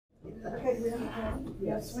Okay, do we have a pen?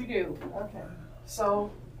 Yes, we do. Okay.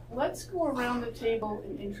 So let's go around the table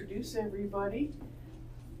and introduce everybody.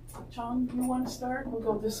 Chong, you want to start? We'll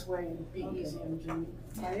go this way and be easy on Jimmy.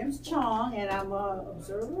 My name's Chong, and I'm an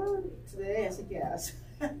observer today as a guest.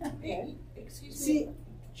 Okay. Excuse me,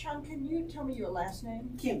 Chong, can you tell me your last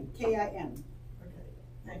name? Kim, K-I-M. Okay,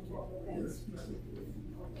 thank you. Thanks.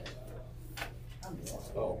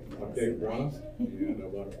 Oh, I'm Dave Ross, and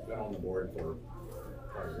I've been on the board for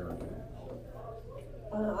quite a year.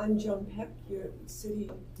 I'm Joan Peck, your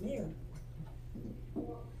city mayor.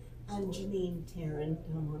 I'm Janine Tarrant.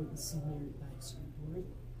 I'm on the Senior Advisory Board.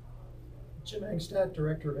 Jim Engstad,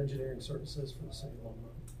 Director of Engineering Services for the City of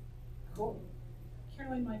Longmont. Cool.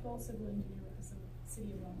 Caroline Michael, Civil Engineer with the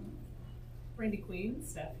City of Longmont. Brandy Queen,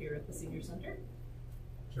 staff here at the Senior Center.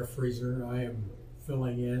 Jeff Freezer, I am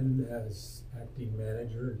filling in as acting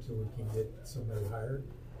manager until we can get somebody hired.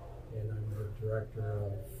 And I'm the Director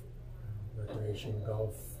of Recreation,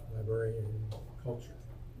 Golf, Library, and Culture.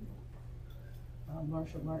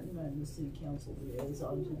 Marsha Martin, I'm the City Council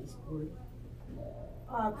liaison to this board.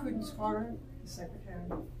 Prudence Carter, Secretary.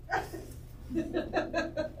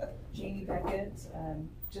 Janie Beckett,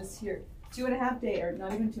 just here 2.5 days, or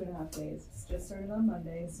not even 2.5 days, just started on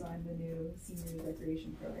Monday, so I'm the new Senior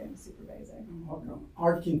Recreation Program Supervisor. Welcome.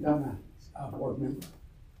 Art Quintana, board member.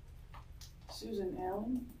 Susan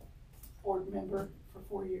Allen, board member for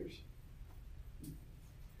 4 years.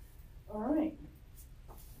 All right.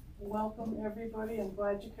 Welcome, everybody. I'm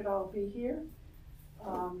glad you could all be here.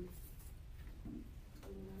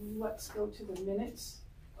 Let's go to the minutes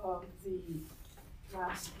of the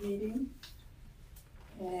last meeting.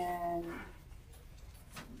 And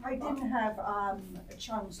I didn't have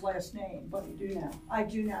Chong's last name, but you do now. I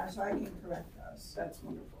do now, so I can correct us. That's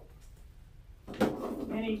wonderful.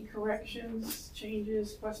 Any corrections,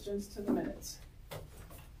 changes, questions to the minutes?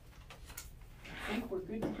 I think we're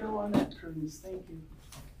good to go on that, Prudence. Thank you.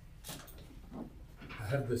 I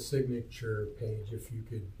have the signature page, if you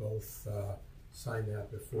could both sign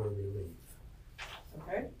that before we leave.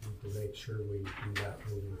 Okay. Need to make sure we do that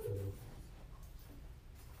moving forward.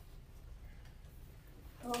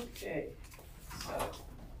 Okay. So,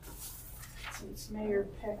 since Mayor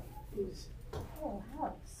Peck is Oh,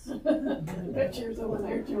 house. that chair's over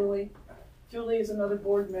there, Julie. Julie is another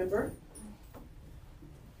board member.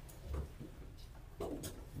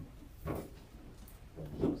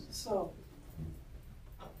 So,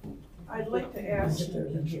 I'd like to ask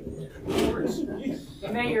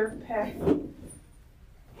Mayor Peck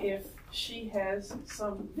if she has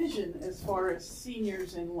some vision as far as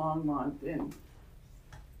seniors in Longmont and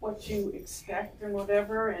what you expect and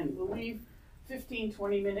whatever, and we'll leave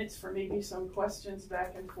 15-20 minutes for maybe some questions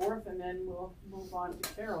back and forth, and then we'll move on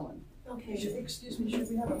to Carolyn. Okay, excuse me, should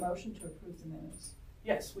we have a motion to approve the minutes?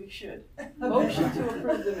 Yes, we should. Motion to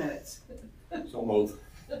approve the minutes. So moved.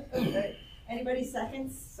 Okay. Anybody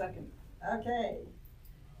seconds? Second. Okay.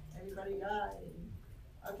 Everybody got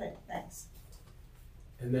it? Okay, thanks.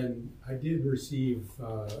 And then I did receive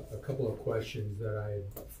a couple of questions that I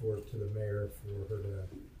forwarded to the mayor for her to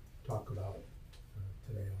talk about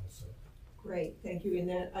today also. Great, thank you. And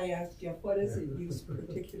that I asked Jeff, what is it you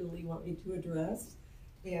particularly want me to address?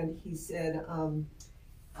 And he said,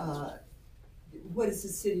 what is the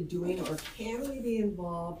city doing, or can we be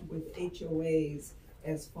involved with HOAs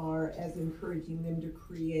as far as encouraging them to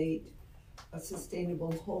create a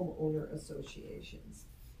sustainable homeowner associations?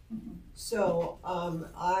 Mm-hmm. So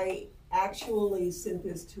I actually sent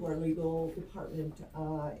this to our legal department,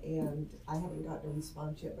 and I haven't gotten a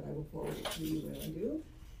response yet, but I will forward it to you when I do.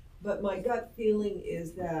 But my gut feeling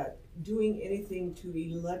is that doing anything to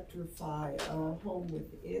electrify a home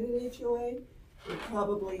within an HOA would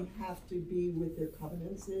probably have to be with their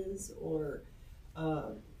covenances, or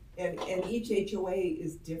and each HOA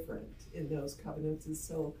is different in those covenances.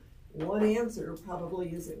 So one answer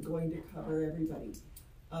probably isn't going to cover everybody.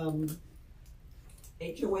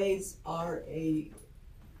 HOAs are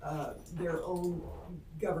their own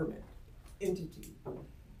government entity.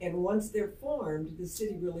 And once they're formed, the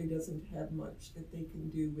city really doesn't have much that they can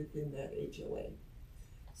do within that HOA.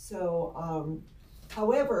 So,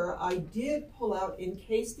 however, I did pull out, in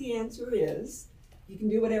case the answer is, you can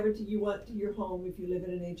do whatever you want to your home if you live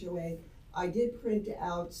in an HOA, I did print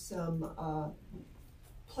out some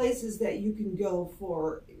places that you can go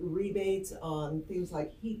for rebates on things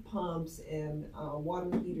like heat pumps and water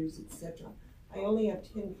heaters, etc. I only have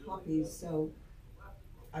 10 copies, so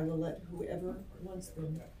I will let whoever wants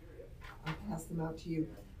them, I'll pass them out to you.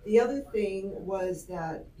 The other thing was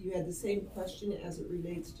that you had the same question as it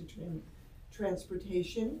relates to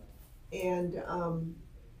transportation, and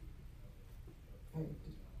okay.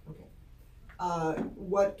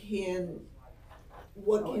 what can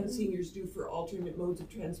seniors do for alternate modes of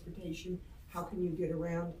transportation? How can you get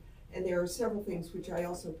around? And there are several things which I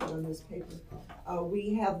also put on this paper.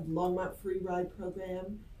 We have Longmont Free Ride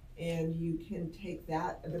Program, and you can take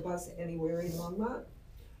the bus anywhere in Longmont.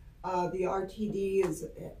 The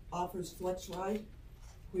RTD offers Flex Ride,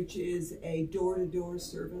 which is a door-to-door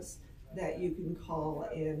service that you can call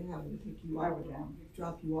and have them pick you up,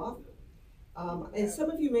 drop you off. And some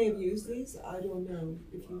of you may have used these. I don't know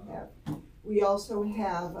if you have. We also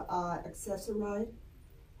have Accessoride,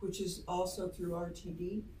 which is also through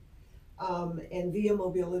RTD, and Via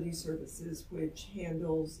Mobility Services, which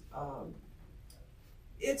handles,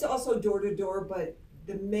 it's also door-to-door, but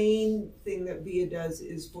the main thing that Via does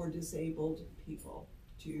is for disabled people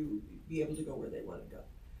to be able to go where they want to go.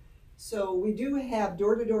 So we do have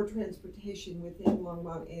door-to-door transportation within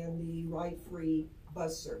Longmont and the ride-free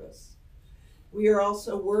bus service. We are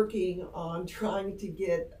also working on trying to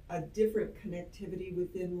get a different connectivity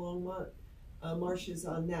within Longmont. Marcia's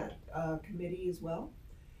on that committee as well.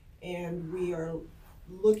 And we are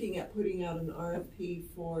looking at putting out an RFP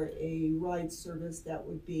for a ride service that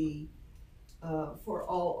would be for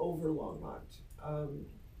all over Longmont.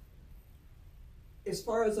 As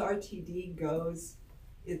far as RTD goes,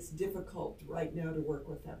 it's difficult right now to work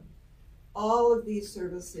with them. All of these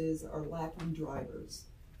services are lacking drivers.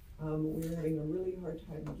 We're having a really hard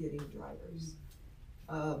time getting drivers.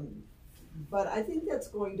 But I think that's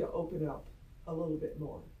going to open up a little bit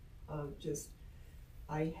more.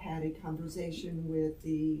 I had a conversation with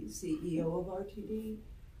the CEO of RTD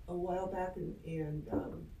a while back, and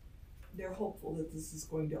they're hopeful that this is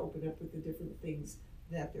going to open up with the different things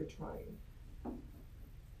that they're trying.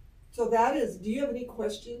 So do you have any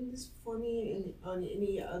questions for me on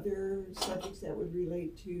any other subjects that would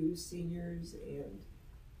relate to seniors, and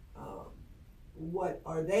what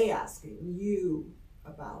are they asking you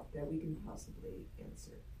about that we can possibly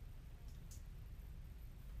answer?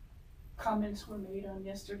 Comments were made on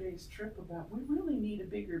yesterday's trip about, we really need a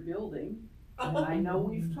bigger building. And I know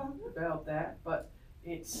we've talked about that, but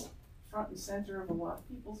it's front and center of a lot of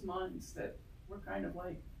people's minds that we're kind of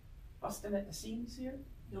like busting at the seams here.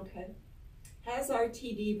 Okay. Has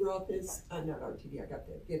RTD brought this, not RTD, I got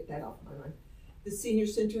to get that off my mind. The senior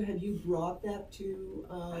center, have you brought that to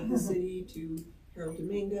the city, to Harold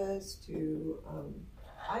Dominguez, to,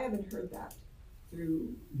 I haven't heard that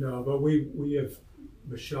through. No, but we have,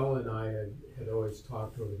 Michelle and I had always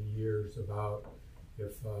talked over the years about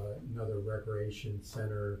if another recreation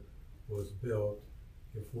center was built,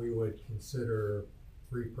 if we would consider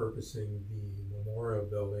repurposing the memorial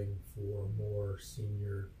building for more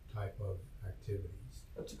senior type of activities.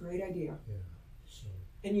 That's a great idea. Yeah. So.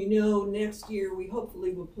 And you know, next year we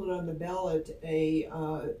hopefully will put on the ballot a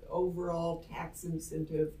overall tax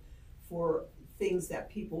incentive for things that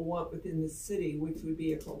people want within the city, which would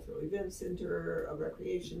be a cultural event center, a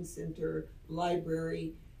recreation center,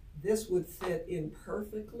 library. This would fit in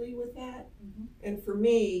perfectly with that. Mm-hmm. And for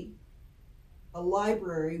me, a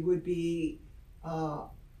library would be, a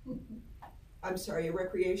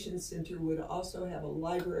recreation center would also have a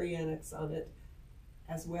library annex on it,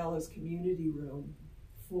 as well as community room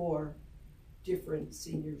for different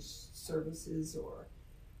seniors services or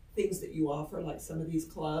things that you offer, like some of these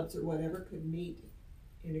clubs or whatever could meet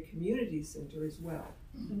in a community center as well.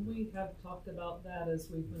 And we have talked about that as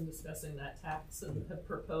we've been discussing that tax and have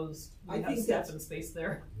proposed, I have think staff and space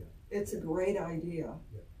there. It's a great idea.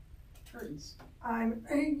 Curtains.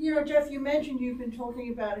 Jeff, you mentioned you've been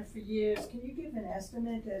talking about it for years. Can you give an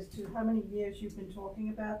estimate as to how many years you've been talking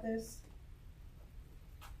about this?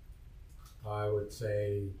 I would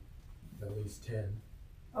say at least 10.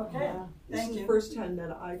 Okay, This is the first time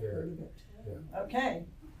that I've heard of it. Yeah. Okay.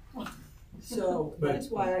 So that's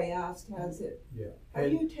why I asked, has it? Yeah.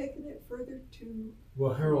 Have you taken it further to?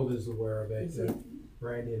 Well, Harold is aware of it. Is he?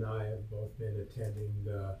 Randy and I have both been attending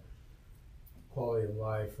the quality of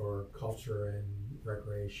life or culture and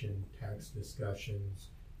recreation tax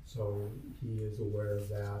discussions, so he is aware of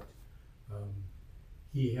that.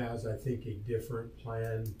 He has, I think, a different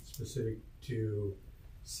plan specific to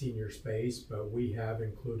senior space, but we have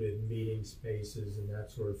included meeting spaces and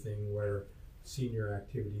that sort of thing where senior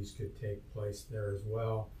activities could take place there as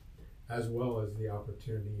well as the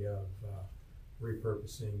opportunity of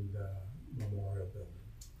repurposing the memorial building.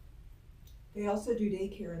 They also do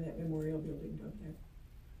daycare in that memorial building, don't they?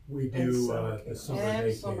 We do the summer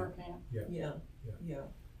daycare. Summer camp. Yeah.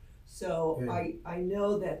 So I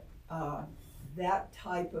know that that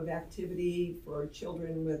type of activity for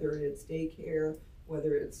children, whether it's daycare,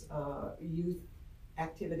 whether it's youth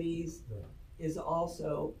activities, is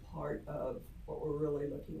also part of what we're really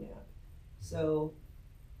looking at. So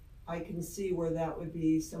I can see where that would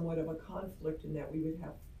be somewhat of a conflict and that we would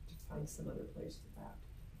have to find some other place for that.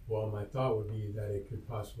 Well, my thought would be that it could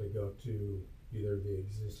possibly go to either the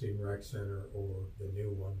existing rec center or the new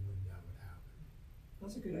one when that would happen.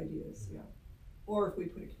 Those are good ideas, yeah. Or if we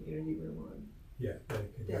put a community room on, Yeah, that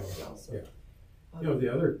it could that go. could also. Yeah. You know, the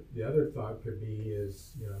other thought could be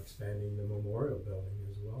is, you know, expanding the memorial building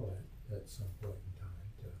as well at some point in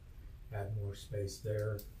time to add more space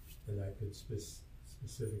there, and that could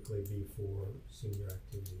specifically be for senior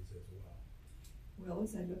activities as well. Well,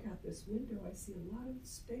 as I look out this window, I see a lot of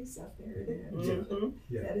space out there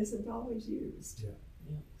Yeah. that isn't always used.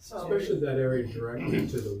 Yeah. So, Especially that area directly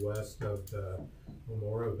to the west of the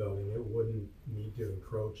memorial building, it wouldn't need to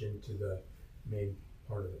encroach into the main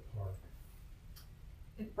part of the park.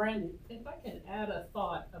 Brandon, If I can add a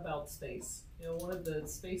thought about space, you know, one of the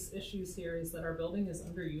space issues here is that our building is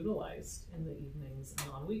underutilized in the evenings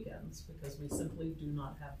and on weekends because we simply do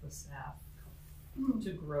not have the staff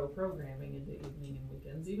to grow programming into evening and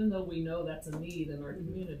weekends, even though we know that's a need in our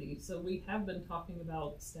community. So we have been talking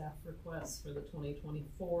about staff requests for the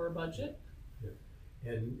 2024 budget. Yeah.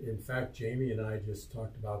 And in fact, Jamie and I just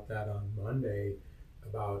talked about that on Monday,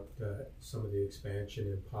 about some of the expansion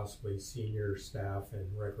and possibly senior staff and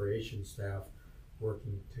recreation staff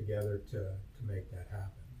working together to make that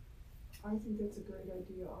happen. I think that's a great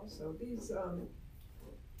idea also. These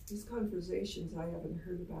conversations I haven't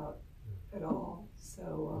heard about at all.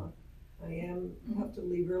 So I have to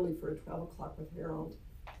leave early for a 12 o'clock with Harold.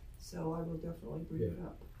 So I will definitely bring it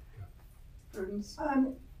up. Prudence,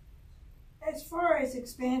 As far as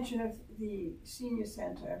expansion of the senior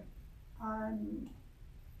center,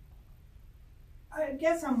 I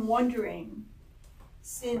guess I'm wondering,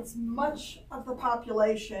 since much of the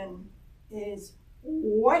population is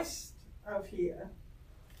west of here,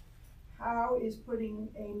 how is putting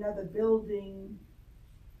another building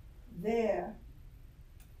there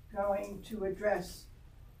going to address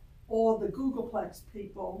all the Googleplex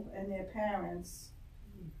people and their parents?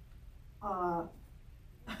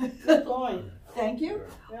 Good point. Thank you.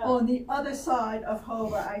 Yeah. On the other side of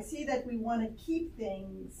Hova, I see that we want to keep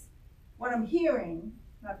things, what I'm hearing,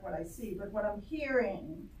 not what I see, but what I'm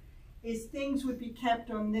hearing is things would be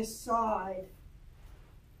kept on this side,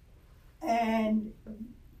 and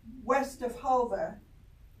west of Hova,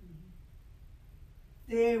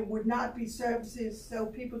 there would not be services, so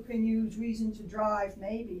people can use Reason to Drive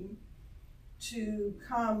maybe to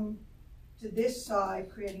come to this side,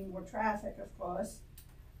 creating more traffic, of course.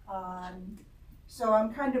 So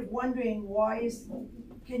I'm kind of wondering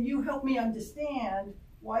can you help me understand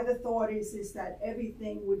why the thought is that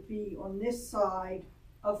everything would be on this side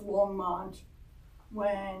of Longmont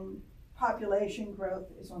when population growth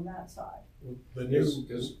is on that side? The new,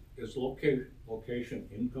 Is location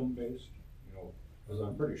income based? You know, because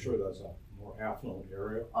I'm pretty sure that's a more affluent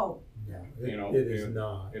area. Oh, no, You know, it is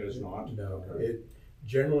not. It is not? No, Okay. it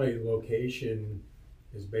generally location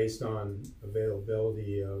is based on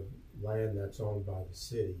availability of land that's owned by the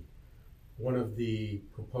city. One of the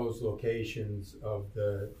proposed locations of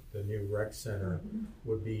the new rec center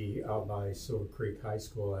would be out by Silver Creek High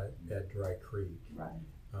School at Dry Creek, right.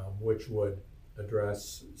 which would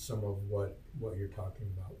address some of what you're talking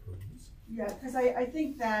about, Prudence. Yeah, because I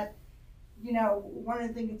think that, you know, one of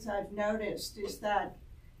the things I've noticed is that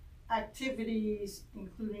activities,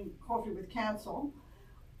 including Coffee with Council,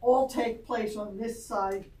 all take place on this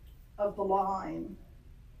side of the line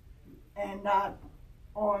and not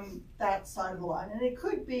on that side of the line. And it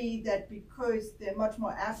could be that because they're much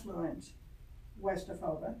more affluent west of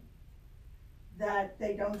Hova, that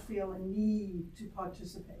they don't feel a need to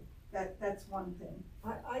participate. That's one thing.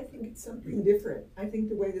 I think it's something different. I think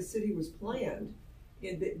the way the city was planned,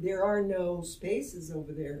 there are no spaces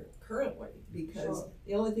over there currently, because Sure.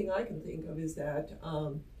 the only thing I can think of is that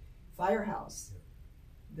firehouse.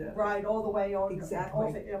 Right, all the way on Exactly.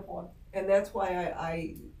 off the airport. And that's why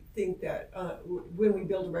I think that when we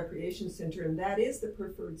build a recreation center, and that is the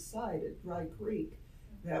preferred site at Dry Creek,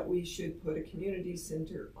 that we should put a community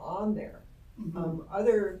center on there.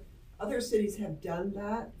 Other cities have done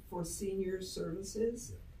that for senior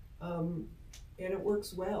services, and it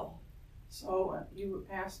works well. so you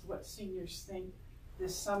asked what seniors think.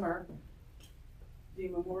 This summer, the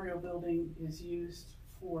memorial building is used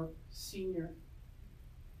for senior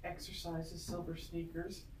exercises, silver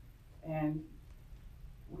sneakers, and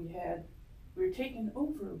we were taken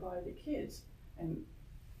over by the kids, and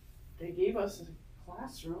they gave us a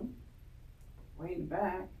classroom way in the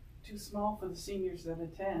back, too small for the seniors that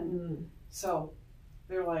attend. So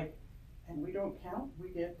they're like, and we don't count, we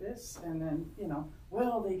get this, and then, you know,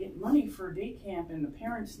 well, they get money for day camp and the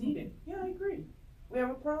parents need it. Yeah, I agree. We have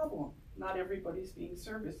a problem. Not everybody's being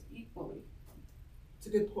serviced equally. It's a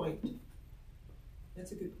good point.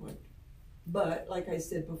 That's a good point. But like I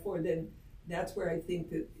said before, then that's where I think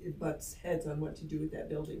that it butts heads on what to do with that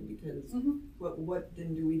building, because what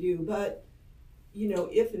then do we do? But you know,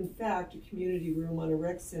 if in fact a community room on a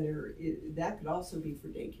rec center, that could also be for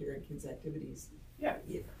daycare and kids' activities. Yeah.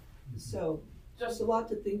 So Just a lot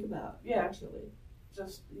to think about. Yeah. Actually.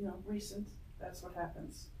 Just, you know, recent. That's what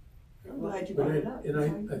happens. I'm glad you But brought it up.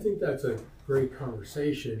 I think that's a great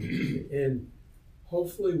conversation, and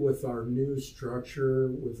hopefully with our new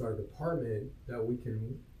structure, with our department, that we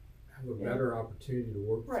can have a better opportunity to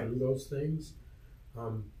work through those things.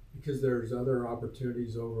 Because there's other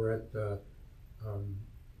opportunities over at the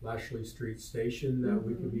Lashley Street Station that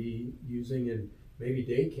we could be using, and maybe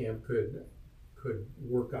day camp could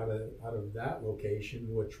work out of that location,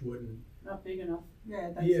 which wouldn't. Not big enough.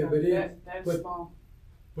 That's small.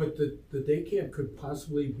 But the day camp could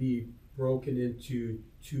possibly be broken into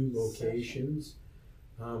 2 locations,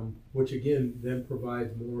 which again then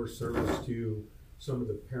provides more service to some of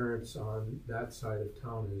the parents on that side of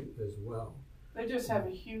town as well. They just have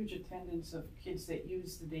a huge attendance of kids that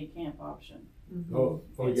use the day camp option. Oh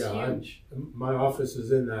It's yeah, huge. my office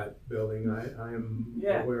is in that building. I am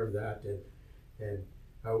aware of that, and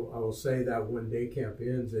I will say that when day camp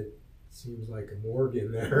ends, it seems like a morgue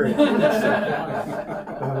in there.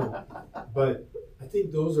 But I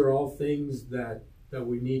think those are all things that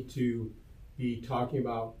we need to be talking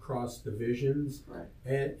about cross divisions. Right.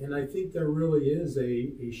 And I think there really is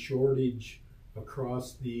a shortage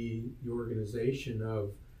across the organization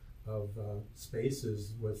of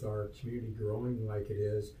spaces with our community growing like it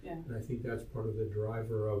is. Yeah. And I think that's part of the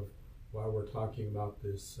driver of why we're talking about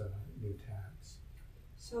this new tax.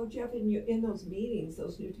 So Jeff, in those meetings,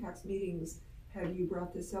 those new tax meetings, have you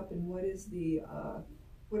brought this up, and what is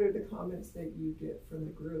what are the comments that you get from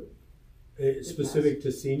the group? Specific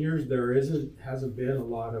to seniors, there hasn't been a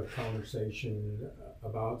lot of conversation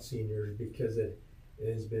about seniors because it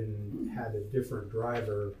has had a different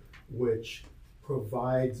driver, which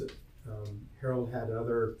provides. Harold had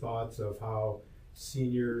other thoughts of how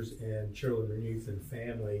seniors and children, youth, and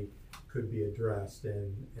family could be addressed,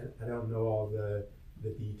 and I don't know all the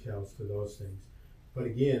details to those things. But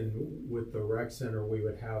again, with the rec center, we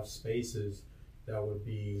would have spaces that would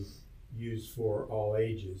be used for all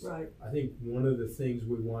ages. Right. I think one of the things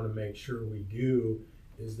we want to make sure we do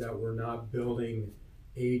is that we're not building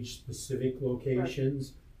age-specific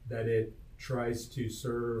locations, that it tries to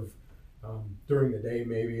serve during the day.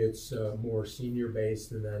 Maybe it's more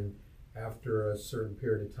senior-based, and then after a certain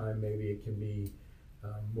period of time, maybe it can be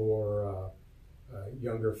more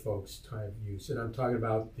younger folks type use. And I'm talking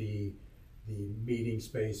about the meeting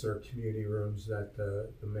space or community rooms that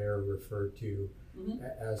the mayor referred to,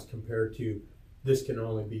 as compared to this can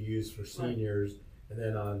only be used for seniors, and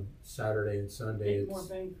then on Saturday and Sunday it's more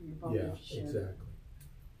bang for your buck. Yeah, exactly.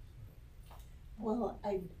 Well,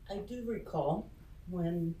 I do recall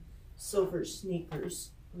when Silver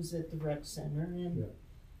Sneakers was at the rec center, and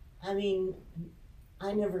I mean,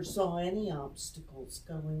 I never saw any obstacles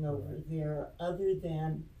going over there other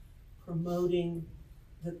than promoting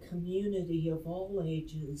the community of all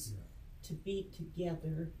ages to be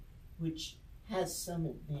together, which has some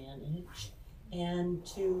advantage, and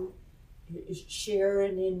to share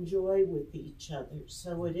and enjoy with each other.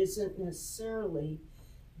 So it isn't necessarily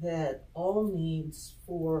that all needs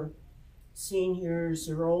for seniors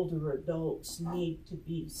or older adults need to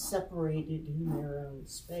be separated in their own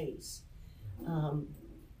space.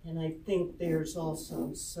 And I think there's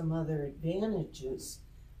also some other advantages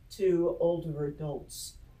to older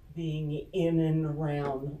adults being in and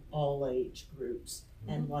around all age groups.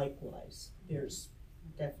 And likewise, there's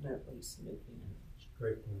definitely some advantage.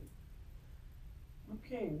 Great point.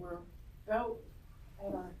 Okay, we're about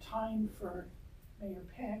at our time for Mayor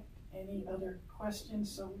Peck. Any other questions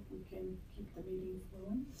so we can keep the meeting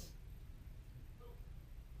flowing?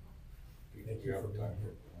 Thank you for being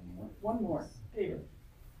here. One more, David.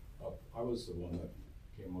 I was the one that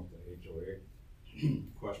came up with the HOA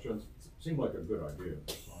questions. Seemed like a good idea.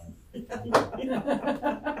 It's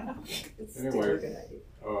Anyway, still a good idea.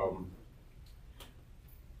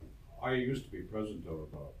 I used to be president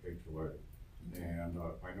of HOA, and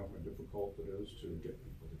I know how difficult it is to get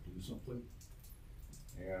people to do something.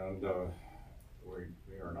 And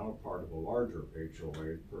we are now part of a larger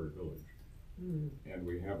HOA, Prairie Village, and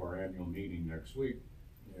we have our annual meeting next week.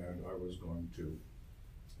 And I was going to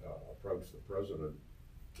approach the president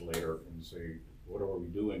later and say, what are we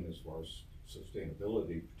doing as far as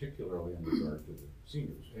sustainability, particularly in regard to the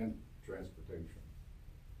seniors and transportation.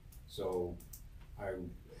 So I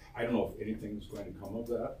don't know if anything's going to come of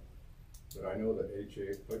that, but I know that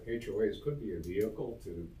HOAs could be a vehicle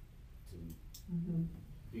to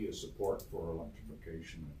be a support for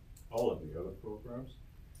electrification and all of the other programs.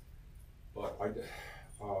 But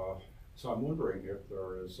so I'm wondering if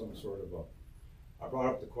there is some sort of I brought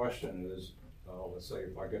up the question is, let's say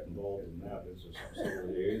if I get involved in that, is there some sort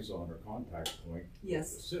of liaison or contact point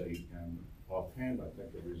Yes. with the city? And offhand, I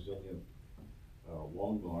think a resilient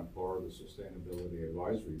Longmont or the Sustainability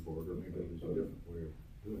Advisory Board, or maybe there's a different way of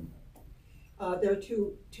doing that. There are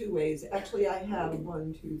two ways. Actually, I have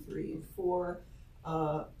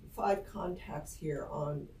 5 contacts here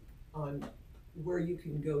on where you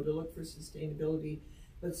can go to look for sustainability.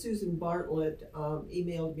 But Susan Bartlett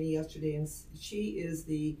emailed me yesterday, and she is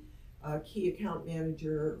the key account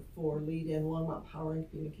manager for Lead and Longmont Power and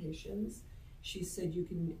Communications. She said you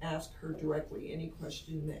can ask her directly any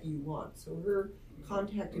question that you want. So her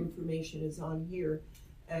contact information is on here,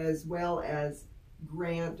 as well as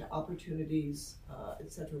grant opportunities,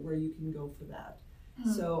 etc., where you can go for that.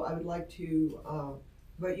 So I would like to,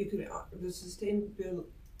 but you can, the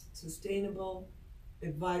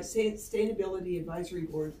Sustainability Advisory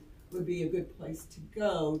Board would be a good place to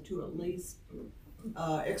go to at least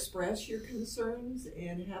express your concerns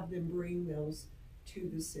and have them bring those to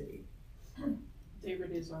the city.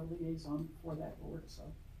 David is our liaison for that board,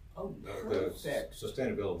 so. Oh, The perfect.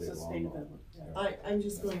 sustainability of Longmont. Sustainability, yeah. I'm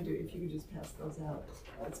just going to, if you could just pass those out.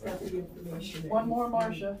 It's got the information. One more,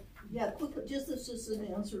 Marcia. Yeah, quick, just as an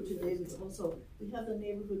answer to David's also, we have the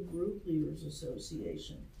Neighborhood Group Leaders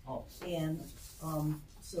Association. Oh. And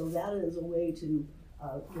so that is a way to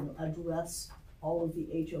address all of the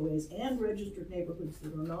HOAs and registered neighborhoods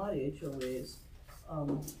that are not HOAs,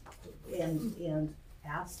 and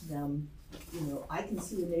ask them, I can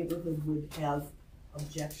see a neighborhood would have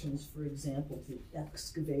objections, for example, to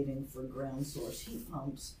excavating for ground source heat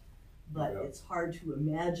pumps, but it's hard to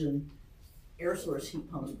imagine air source heat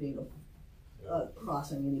pumps being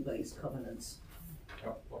crossing anybody's covenants.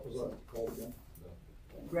 What was that called again?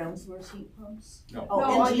 Ground source heat pumps? No. Oh,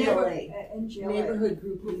 No, NGLA. NGLA. Neighborhood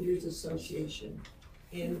Group Leaders Association,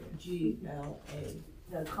 NGLA.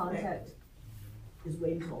 The contact is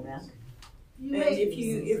Wade Tomac. And if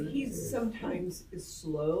he sometimes is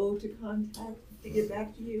slow to get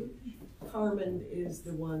back to you, Carmen is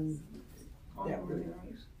the one that would.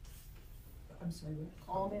 I'm sorry, what?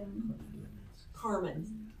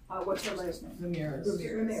 Carmen. What's her last name? Ramirez.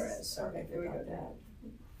 Ramirez. Okay, there we go.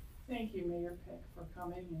 Thank you, Mayor Peck, for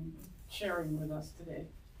coming and sharing with us today.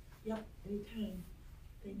 Yep, anytime.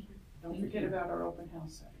 Thank you. Don't forget about our open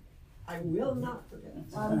house Saturday. I will not forget.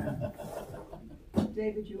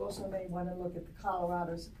 David, you also may want to look at the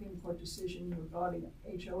Colorado Supreme Court decision regarding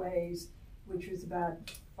HOAs, which was about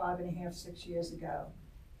 5.5, 6 years ago.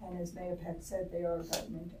 And as Mayor Peck said, they are a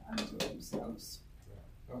government unto themselves.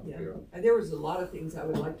 Yeah, and there was a lot of things I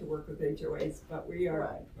would like to work with HOAs, but we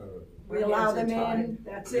are. We allow them in,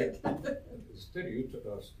 that's it. The state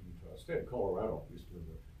of Colorado, the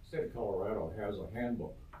state of Colorado has a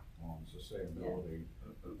handbook on sustainability,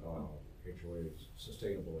 HOAs,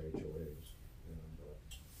 sustainable HOAs, and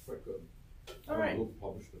quite good. All right.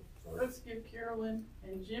 Published it. Let's give Carolyn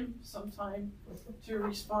and Jim some time to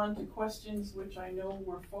respond to questions which I know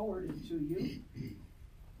were forwarded to you.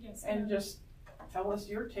 Yes. And just tell us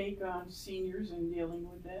your take on seniors and dealing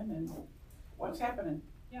with them and what's happening.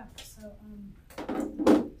 Yeah, so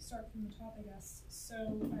start from the top, I guess. So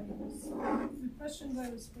the questions I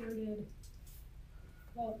was forwarded,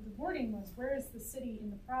 well, the wording was, where is the city in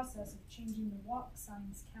the process of changing the walk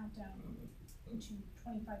signs countdown to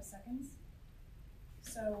 25 seconds?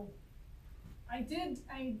 So I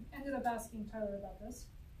ended up asking Tyler about this,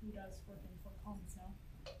 who does work in Fort Collins now.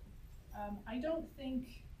 I don't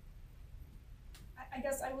think, I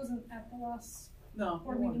guess I wasn't at the last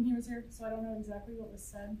board meeting he was here, so I don't know exactly what was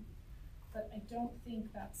said, but I don't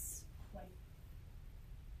think that's quite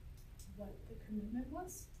what the commitment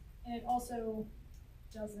was. And it also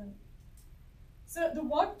doesn't, so the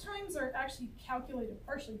walk times are actually calculated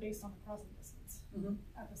partially based on the crossing distance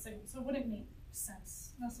at the signal, so it wouldn't make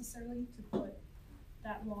sense necessarily to put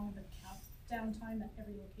that long of a countdown time at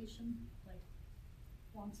every location. Like,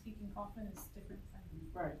 long speaking Kaufman is different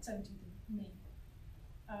from 17th and Main.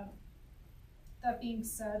 That being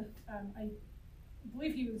said, I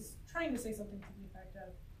believe he was trying to say something to the effect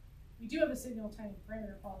of, we do have a signal timing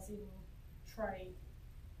parameter policy. We'll try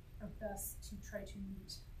our best to try to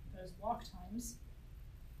meet those walk times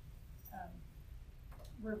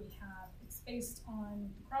where we have based on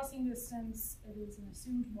the crossing distance. It is an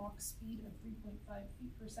assumed walk speed of 3.5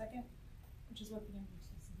 feet per second, which is what the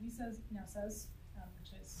MPTCD says,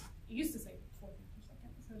 which is, it used to say 4 feet per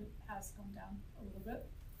second, so it has come down a little bit.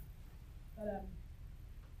 But,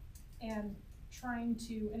 and trying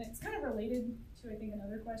to, and it's kind of related to, I think,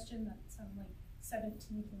 another question that's on like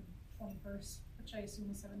 17th and 21st, which I assume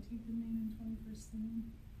is 17th in Maine and 21st in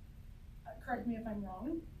Maine. Correct me if I'm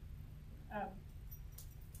wrong.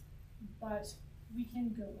 But we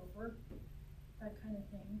can go over that kind of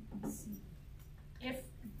thing and see if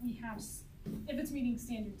we have, if it's meeting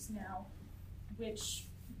standards now, which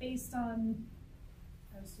based on,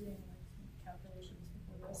 I was doing like some calculations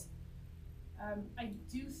before this, I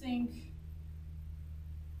do think,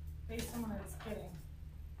 based on what I was getting,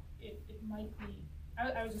 it might be,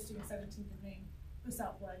 I was just doing 17th of Maine, the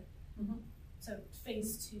south leg. Mm-hmm. So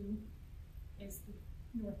phase 2 is the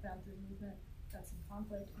northbound through movement that's in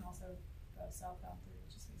conflict, and also the southbound through,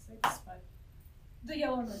 which is phase 6, but the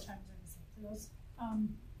yellow and red chimes are the same for those.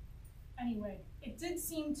 Anyway, it did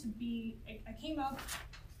seem to be, I came up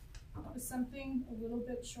with something a little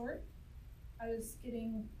bit short. I was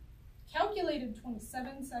getting calculated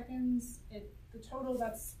 27 seconds. The total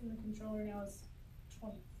that's in the controller now is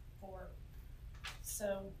 24.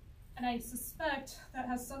 So, and I suspect that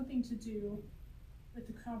has something to do with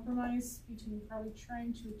the compromise between probably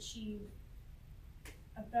trying to achieve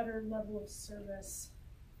a better level of service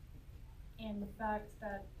and the fact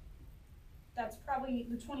that that's probably,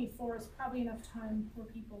 the 24 is probably enough time for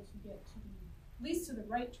people to get to the, at least to the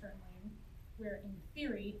right turn lane, where in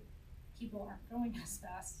theory, people aren't going as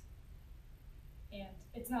fast. And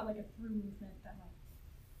it's not like a through movement that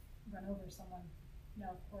might run over someone. No,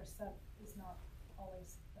 of course, that is not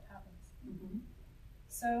always what happens. Mm-hmm.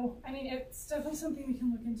 So, I mean, it's definitely something we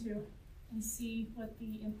can look into and see what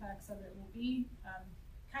the impacts of it will be.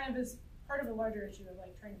 Kind of as part of a larger issue of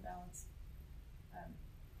like trying to balance,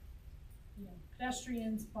 you know,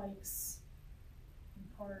 pedestrians, bikes, and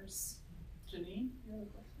cars. Janine? Your other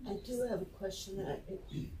question? I do have a question.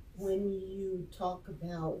 When you talk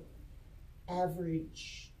about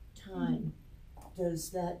average time, does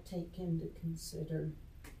that take into consider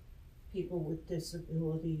people with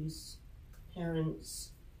disabilities,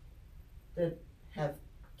 parents that have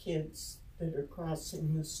kids that are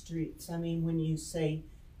crossing the streets? I mean, when you say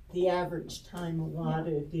the average time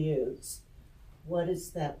allotted is, what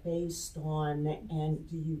is that based on, and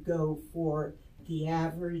do you go for the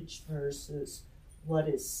average versus what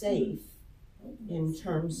is safe in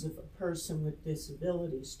terms of a person with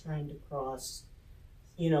disabilities trying to cross,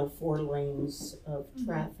 you know, 4 lanes of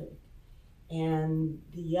traffic? And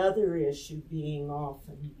the other issue being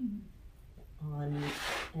often on,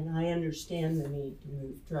 and I understand the need to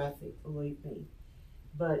move traffic, believe me,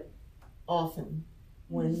 but often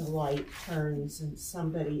when the light turns and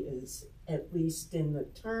somebody is at least in the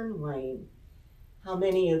turn lane, how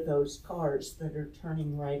many of those cars that are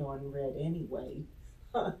turning right on red anyway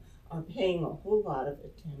are paying a whole lot of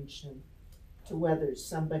attention to whether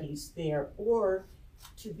somebody's there or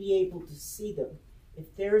to be able to see them?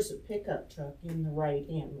 If there's a pickup truck in the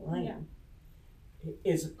right-hand lane,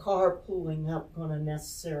 is a car pulling up going to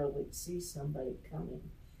necessarily see somebody coming?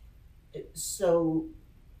 So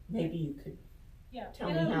maybe you could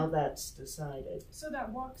tell me how that's decided. So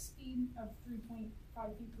that walk speed of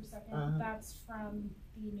 3.5 feet per second, that's from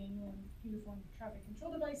the Manual Uniform Traffic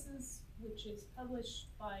Control Devices, which is published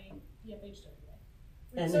by the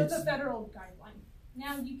FHWA. So it's a federal guideline.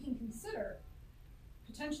 Now you can consider,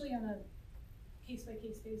 potentially on a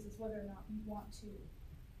case-by-case basis, whether or not you want to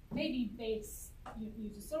maybe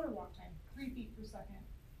use a slower walk time, 3 feet per second.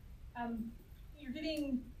 You're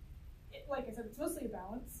getting, like I said, it's mostly a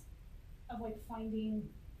balance of like finding,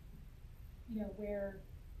 you know, where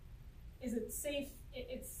is it safe?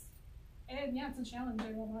 It's a challenge.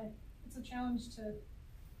 I won't lie. It's a challenge to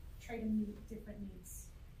try to meet different needs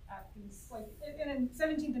at these, like, and in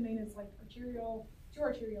 17th and Maine is like arterial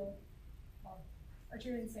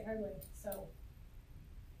and state highway. So,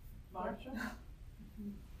 Marsha?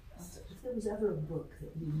 If there was ever a book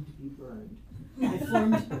that needed to be burned, I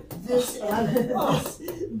formed this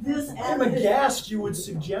I'm aghast you would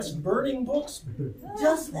suggest burning books.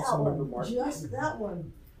 Just that one. Just that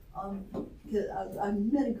one. I've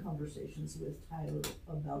many conversations with Tyler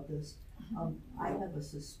about this. I have a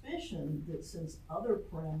suspicion that since other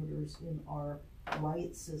parameters in our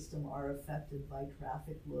light system are affected by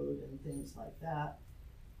traffic load and things like that,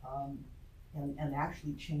 and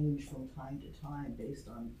actually change from time to time based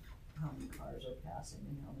on how many cars are passing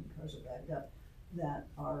and how many cars are backed up, that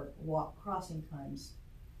our crossing times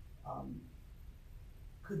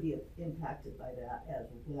could be impacted by that as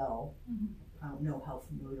well. I don't know how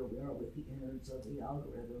familiar we are with the innards of the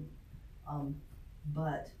algorithm,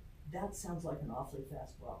 but that sounds like an awfully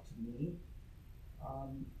fast walk to me.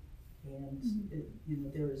 You know,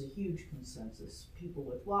 there is a huge consensus. People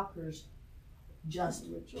with walkers, just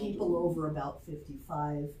people over about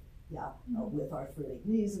 55, with arthritic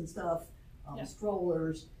knees and stuff,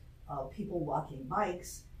 strollers, people walking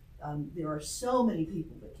bikes. There are so many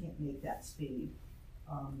people that can't make that speed.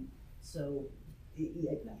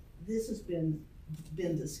 This has been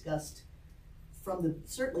discussed from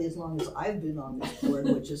certainly as long as I've been on this board,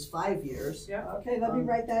 which is 5 years. Yeah. Okay, let me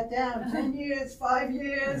write that down. 10 years, 5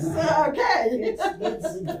 years. Okay. It's 10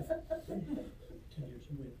 years,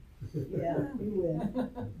 you win. Yeah, you win.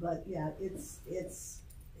 But yeah, it's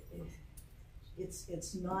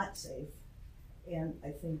not safe, and I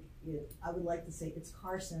think I would like to say it's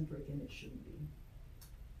car centric, and it shouldn't be.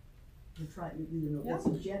 We're trying, its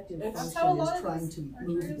objective function is trying to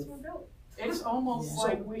move the. It's almost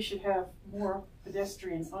like we should have more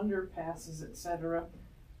pedestrian underpasses, etc.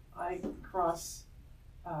 I cross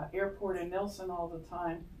Airport and Nelson all the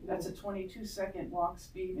time. That's a 22-second walk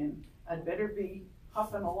speed, and I'd better be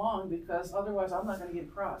huffing along because otherwise I'm not going to get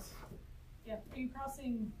across. Yeah, are you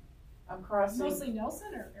crossing? I'm crossing. Mostly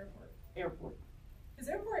Nelson or Airport? Airport. Because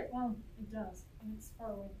Airport, well, it does, and it's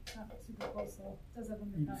far away, not super close though. It does have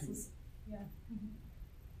underpasses. Yeah.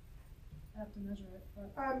 I have to measure it.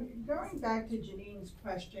 But. Going back to Janine's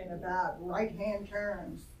question about right-hand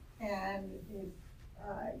turns, and if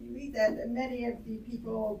you read that many of the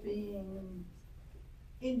people being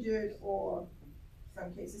injured or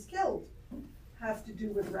some cases killed have to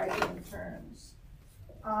do with right-hand turns.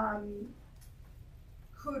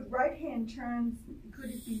 Could right-hand turns,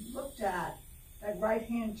 could it be looked at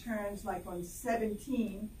right-hand turns like on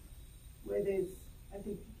 17, where there's, I have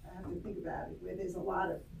to think about it, where there's a lot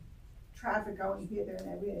of traffic going here, there, and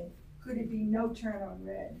everything, could it be no turn on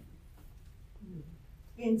red?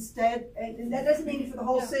 Instead, and that doesn't mean for the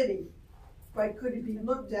whole city, but could it be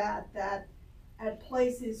looked at that at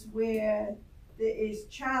places where there is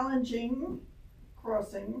challenging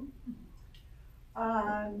crossing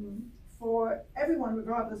for everyone,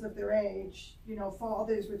 regardless of their age, you know,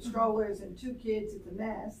 fathers with strollers and 2 kids, it's a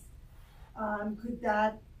mess. Could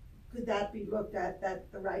that be looked at,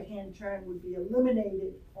 that the right-hand turn would be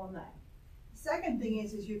eliminated on that? Second thing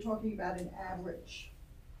is you're talking about an average.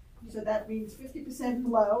 So that means 50%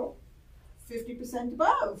 below, 50%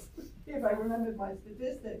 above, if I remember my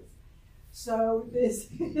statistics. So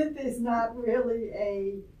there's not really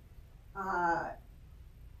a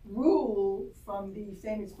rule from the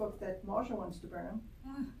famous book that Marsha wants to burn.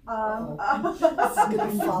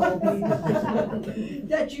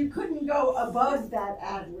 That you couldn't go above that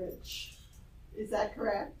average. Is that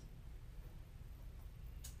correct?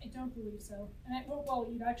 I don't believe so. And well,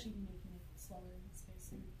 you'd actually be making it slower in this case.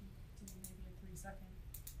 So you'd do maybe a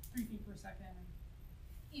 3 feet per second, and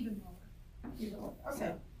even lower.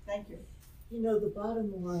 Okay, thank you. You know, the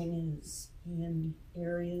bottom line is in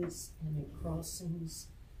areas and in crossings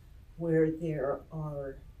where there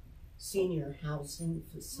are senior housing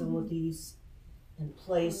facilities and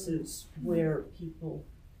places where people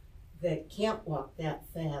that can't walk that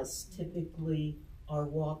fast typically are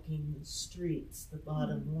walking the streets. The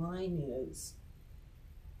bottom line is,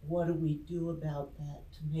 what do we do about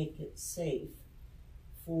that to make it safe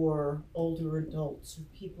for older adults or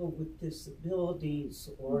people with disabilities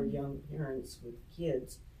or young parents with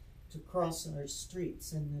kids to cross our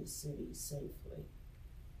streets in this city safely?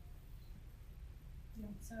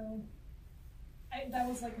 Yeah, so that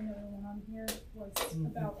was like another one on here, was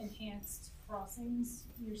about enhanced crossings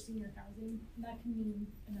near senior housing. And that can mean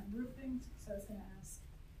a number of things. So I was going to ask.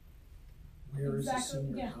 Where is the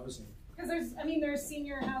senior housing? Because there's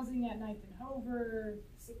senior housing at 9th and Hover,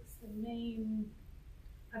 6th and Main.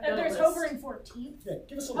 There's Hover and 14th. Yeah,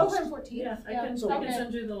 give us a Hover list. and 14th. Yeah, I can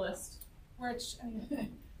send you the list. Which,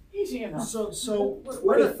 Easy enough. So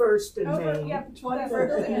 21st and Main. Yeah,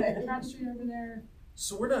 21st and Front Street over there.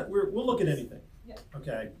 So we'll look at anything. Yeah.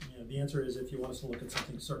 Okay, the answer is if you want us to look at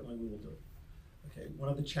something, certainly we will do it. Okay, one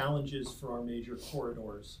of the challenges for our major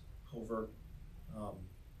corridors, Hover,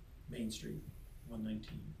 Main Street,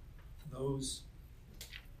 119, those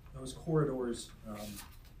corridors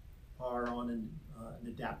are on an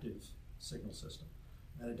adaptive signal system.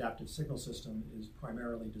 That adaptive signal system is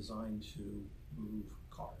primarily designed to move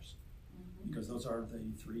cars, because those are the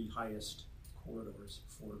 3 highest corridors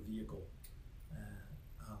for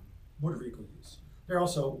motor vehicle use. They're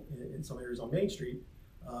also, in some areas on Main Street,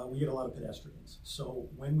 we get a lot of pedestrians. So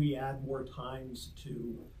when we add more times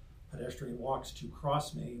to pedestrian walks to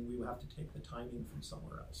cross Main, we would have to take the timing from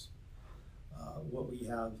somewhere else. What we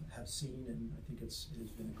have seen, and I think it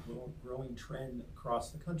has been a growing trend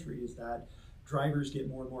across the country, is that drivers get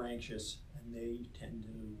more and more anxious, and they tend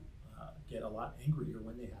to get a lot angrier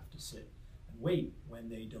when they have to sit and wait when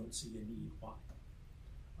they don't see a need why.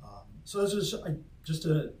 So this is just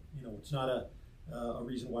a, it's not a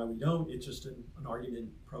reason why we don't, it's just an argument,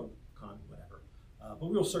 pro, con, whatever. But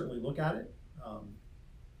we will certainly look at it.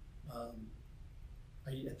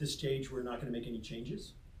 At this stage, we're not going to make any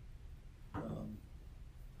changes.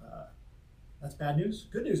 That's bad news.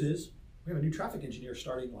 Good news is we have a new traffic engineer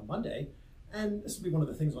starting on Monday, and this will be one of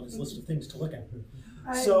the things on his list of things to look at.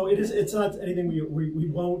 So it's not anything we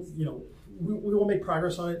won't, we will make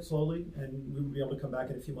progress on it slowly, and we will be able to come back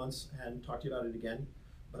in a few months and talk to you about it again.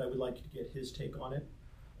 But I would like to get his take on it.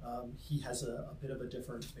 He has a bit of a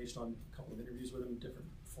different, based on a couple of interviews with him, different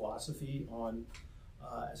philosophy on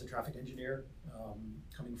as a traffic engineer,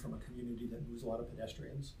 coming from a community that moves a lot of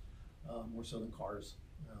pedestrians, more so than cars.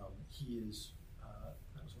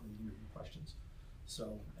 That was one of the interview questions.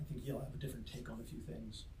 So I think he'll have a different take on a few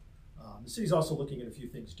things. The city's also looking at a few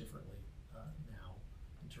things differently now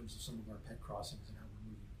in terms of some of our pet crossings and how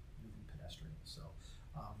we're moving pedestrians. So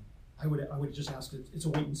I would just ask that it's a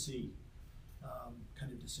wait and see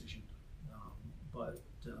kind of decision. But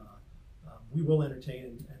we will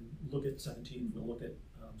entertain and look at 17. We'll look at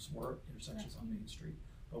some more intersections on Main Street,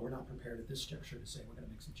 but we're not prepared at this juncture to say we're going to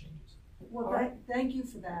make some changes. Well, thank you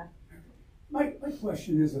for that. My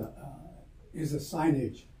question is a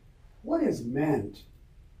signage. What is meant?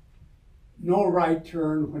 No right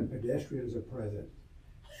turn when pedestrians are present.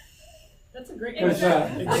 That's a great Because,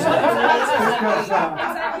 answer.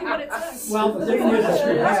 Exactly what it says. well, the thing is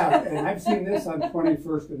that you have, and I've seen this on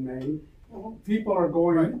 21st and Main. People are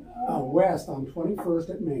going west on 21st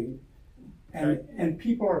at Main, and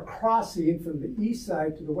people are crossing from the east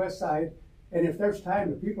side to the west side. And if there's time,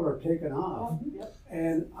 the people are taking off.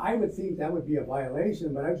 And I would think that would be a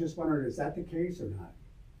violation, but I was just wondering, is that the case or not?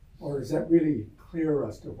 Or is that really clear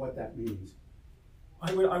as to what that means?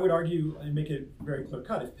 I would argue and make it very clear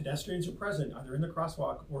cut. If pedestrians are present, either in the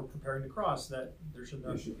crosswalk or preparing to cross, that there should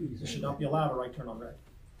not be allowed a right turn on red.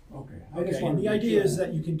 Okay. And the idea is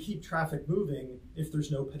that you can keep traffic moving if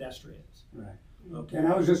there's no pedestrians. Right. Okay. And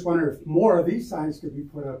I was just wondering if more of these signs could be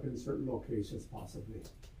put up in certain locations, possibly.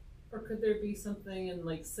 Or could there be something in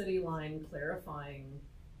like City Line clarifying,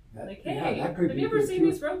 like, Yeah, hey, that could have be you ever good seen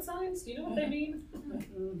too. these road signs? Do you know what they mean?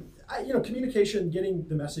 Communication, getting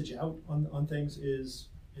the message out on things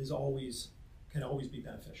can always be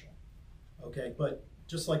beneficial. Okay, but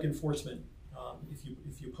just like enforcement,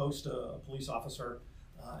 if you post a police officer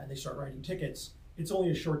and they start writing tickets, it's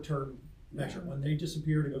only a short-term measure. When they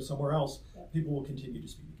disappear to go somewhere else, people will continue to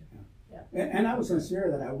speed again. And I was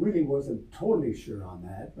sincere that I really wasn't totally sure on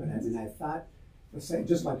that, but I mean, I thought the same,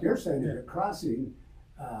 just like you're saying, if you're crossing,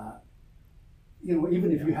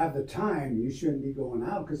 even if you have the time, you shouldn't be going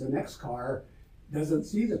out because the next car doesn't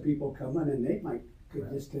see the people coming and they could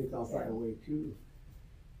just take off right away too.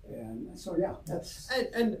 And so, yeah, that's.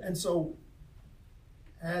 And so,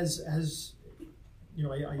 as I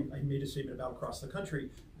made a statement about across the country,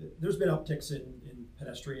 there's been upticks in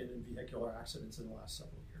pedestrian and vehicular accidents in the last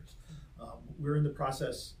several years. We're in the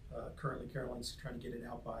process currently, Caroline's trying to get it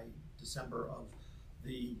out by December of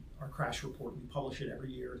our crash report. We publish it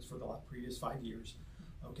every year. It's for the previous 5 years.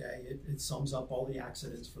 Okay, it sums up all the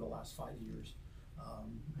accidents for the last 5 years.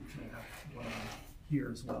 Actually, I have one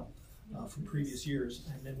here as well from previous years.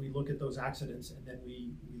 And then we look at those accidents, and then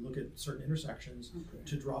we look at certain intersections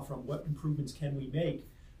to draw from what improvements can we make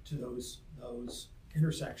to those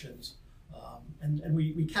intersections. And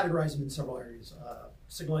we categorize them in several areas.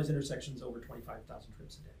 Signalized intersections over 25,000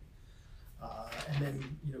 trips a day. And then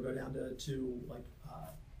go down to like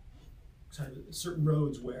kind of certain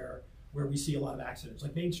roads where we see a lot of accidents.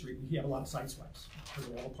 Like Main Street, we have a lot of side swipes because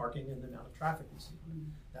of all the parking and the amount of traffic we see.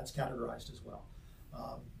 That's categorized as well.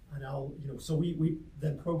 So we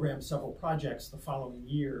then program several projects the following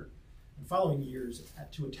year and following years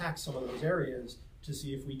to attack some of those areas to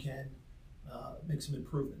see if we can make some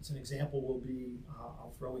improvements. An example will be,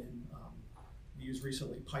 I'll throw in, we used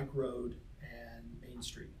recently Pike Road and Main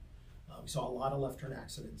Street. We saw a lot of left turn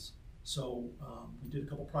accidents. So we did a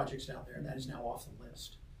couple projects down there, and that is now off the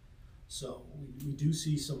list. So we do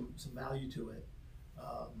see some value to it.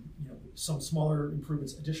 Some smaller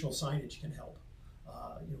improvements, additional signage can help.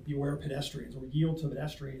 Be aware of pedestrians or yield to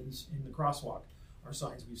pedestrians in the crosswalk are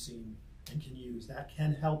signs we've seen and can use. That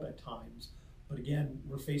can help at times. But again,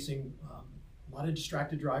 we're facing a lot of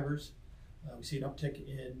distracted drivers. We see an uptick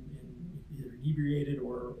in either inebriated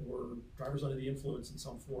or drivers under the influence in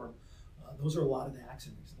some form. Those are a lot of the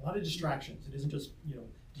accidents, a lot of distractions. It isn't just, you know,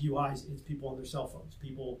 DUIs, it's people on their cell phones,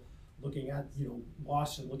 people looking at, you know,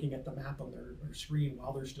 lost and looking at the map on their screen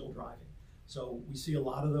while they're still driving. So we see a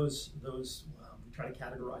lot of those we try to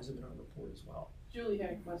categorize them in our report as well. Julie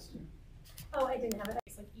had a question. Oh, I didn't have it.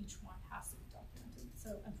 It's like each one has to be documented.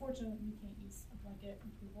 So unfortunately, we can't use a blanket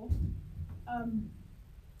approval.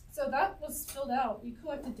 So that was filled out. We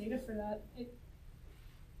collected data for that.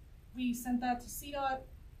 We sent that to CDOT.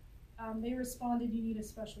 They responded, you need a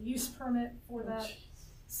special use permit for that.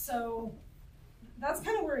 So that's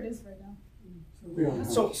kind of where it is right now.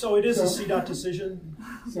 So it is a CDOT decision.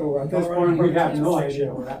 So at this point, we have no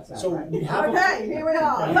idea where that's at. So right? we have Okay, here we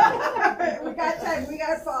are. We got 10, we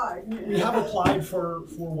got 5. we have applied for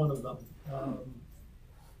one of them.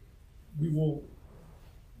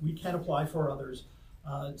 We can apply for others.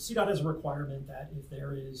 CDOT has a requirement that if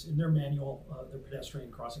there is, in their manual, their pedestrian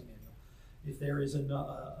crossing manual, if there is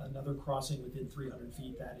another crossing within 300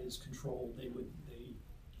 feet that is controlled, they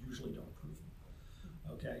usually don't approve them.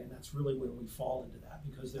 Okay, and that's really when we fall into that,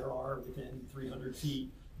 because there are within 300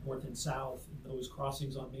 feet, north and south, in those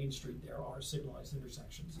crossings on Main Street, there are signalized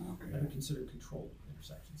intersections that are considered controlled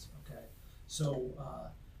intersections. Okay, so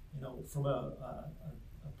you know, from a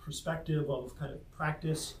perspective of kind of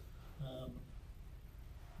practice,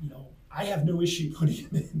 you know, I have no issue putting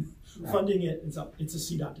them in. Right. Funding it, it's a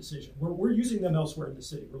CDOT decision. We're using them elsewhere in the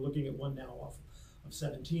city. We're looking at one now off of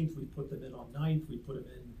 17th. We put them in on 9th. We put them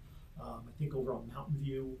in, I think, over on Mountain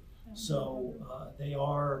View. So they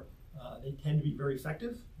tend to be very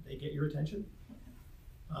effective. They get your attention.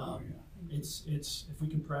 It's if we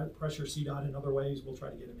can pressure CDOT in other ways, we'll try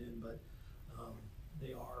to get them in. But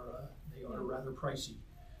they are rather pricey.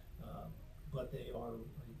 But they are,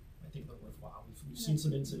 I think, they're worthwhile. We've seen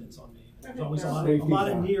some incidents on Main. There's always a lot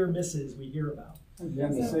of near misses we hear about.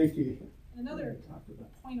 Again, the safety. Another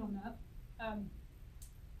point on that,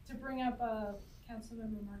 to bring up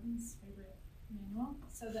Councilmember Martin's favorite manual,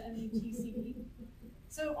 so the MUTCD.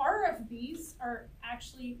 So RFBs are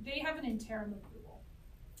actually, they have an interim approval.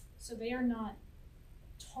 So they are not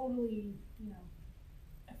totally, you know,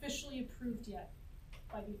 officially approved yet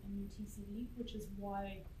by the MUTCD, which is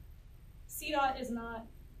why CDOT is not.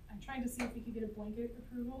 I'm trying to see if we could get a blanket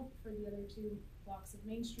approval for the other 2 blocks of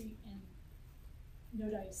Main Street, and no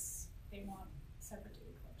dice. They want separate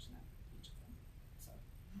data collection at each of them. So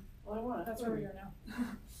Well, that's where we are now.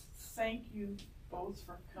 Thank you both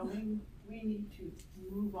for coming. We need to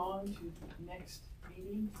move on to the next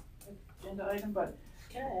meeting agenda item, but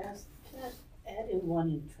Can I add in one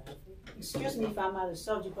in traffic? Excuse me if I'm out of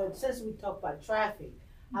subject, but since we talk about traffic,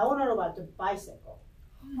 I want to know about the bicycle.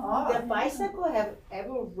 The bicycle have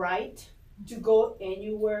ever right to go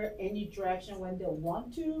anywhere, any direction when they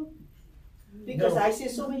want to? Because I see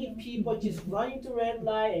so many people just running to red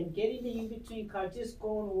light and getting the in-between car, just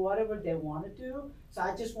going whatever they want to do. So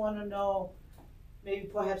I just want to know, maybe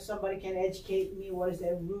perhaps somebody can educate me, what is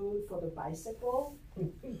the route for the bicycle?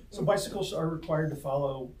 So bicycles are required to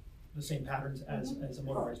follow the same patterns as a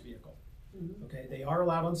motorized vehicle. Okay, they are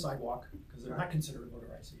allowed on sidewalk because they're not considered a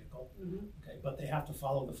motorized vehicle. Okay, but they have to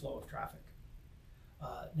follow the flow of traffic.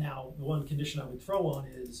 Now, the one condition I would throw on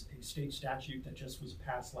is a state statute that just was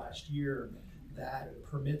passed last year that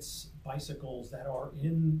permits bicycles that are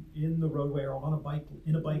in the roadway or on a bike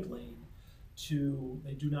lane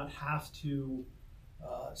they do not have to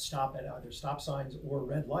stop at either stop signs or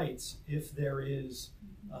red lights if there is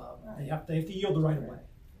they have to yield the right of way.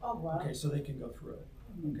 Oh, wow. Okay, so they can go through.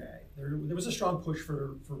 Okay, there was a strong push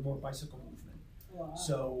for more bicycle movement. Wow.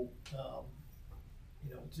 So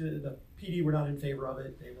you know, the PD were not in favor of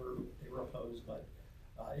it. They were opposed, but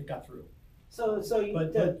it got through.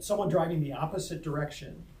 But someone driving the opposite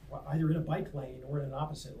direction, either in a bike lane or in an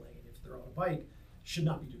opposite lane, if they're on a bike, should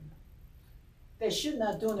not be doing that. They should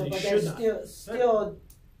not do it, but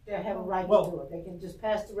they have a right to do it. They can just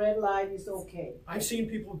pass the red light, it's okay. I've seen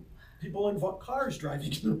people in cars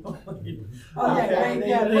driving in the wrong lane.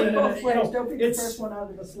 Look both ways. Don't be the first one out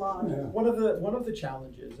of the slide. Yeah. One of the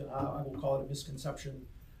challenges, and I will call it a misconception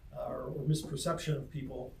or misperception of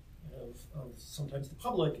people, of sometimes the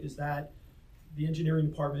public, is that the engineering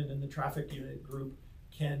department and the traffic unit group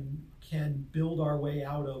can build our way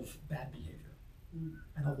out of bad behavior.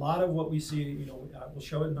 And a lot of what we see, you know, we'll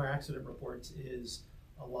show it in our accident reports, is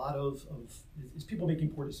a lot of people making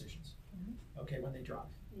poor decisions. Okay, when they drive,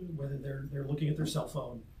 whether they're looking at their cell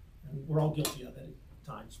phone, and we're all guilty of it at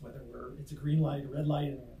times. Whether it's a green light, a red light,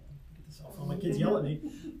 and get the cell phone. My kids yell at me,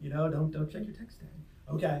 you know, don't check your text, Daddy.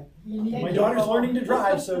 Okay, my daughter's learning to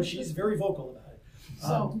drive, so she's very vocal about it.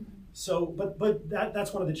 So, but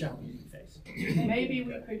that's one of the challenges we face. Maybe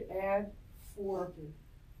we could add for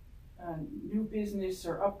new business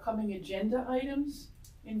or upcoming agenda items,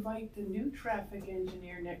 invite the new traffic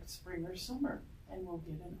engineer next spring or summer, and we'll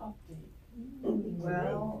get an update.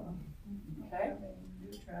 Well, Okay?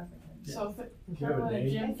 new traffic. So, you have a Carolyn and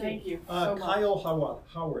name? Jim, thank you so much. Kyle Haworth,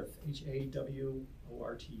 Haworth.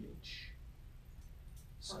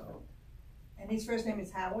 So, And his first name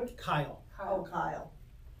is Howard? Kyle, Oh, Kyle.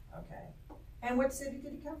 Okay. And what city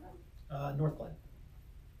did he come from? North Glen.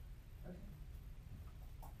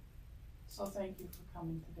 So thank you for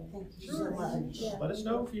coming today. Thank you Sure. so much. Yeah. Let us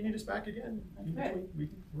know if you need us back again. Okay.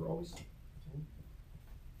 We're always,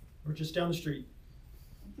 we're just down the street.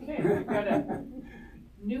 Okay, we've got a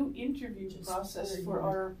new interview process for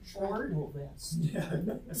our board. Yeah.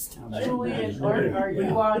 Julie and Art, are you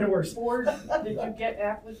It on works. board? Did you get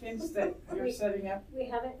applicants that you're setting up? We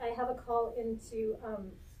haven't, I have a call into,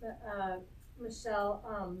 Michelle,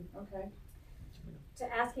 Okay.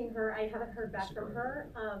 to asking her, I haven't heard back from her,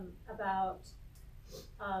 about,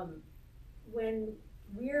 when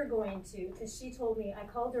we're going to, cause she told me, I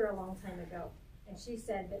called her a long time ago, and she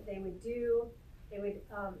said that they would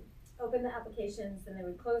open the applications, then they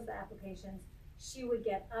would close the applications. She would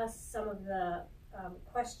get us some of the,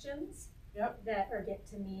 questions. Yep. That, or get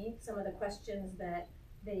to me, some of the questions that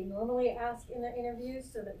they normally ask in their interviews,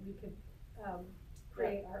 so that we could,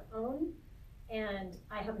 create our own. And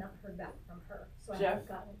I have not heard back from her, so I Jeff? haven't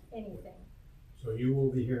gotten anything. So you will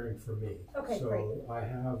be hearing from me. Okay, So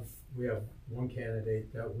we have one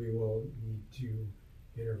candidate that we will need to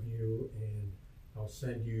interview, and I'll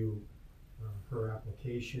send you her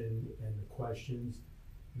application and the questions.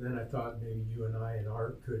 And then I thought maybe you and I and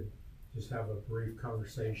Art could just have a brief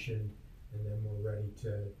conversation, and then we're ready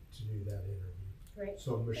to do that interview. Great.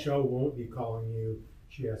 So Michelle won't be calling you.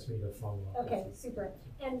 She asked me to follow up. Okay, with super.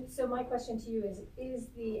 And so my question to you is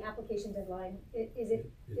the application deadline, is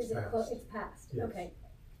it It's passed. it's passed, Yes. okay.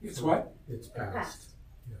 It's what? It's It passed.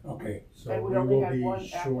 Yeah. Okay. So And we we only will have be one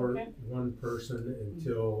short applicant? one person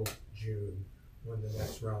until June, when the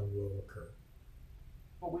next round will occur.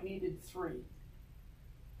 But we needed 3.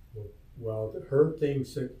 Well, her thing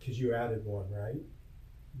said, because you added one, right?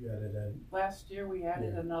 You added in. Last year, we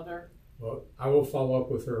added Yeah. another. Well, I will follow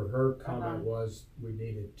up with her. Her comment Uh-huh. was we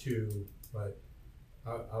needed 2, but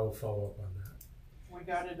I will follow up on that. We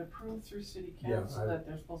got it approved through city Yeah, council that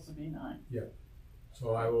there's supposed to be 9.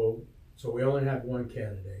 So we only had one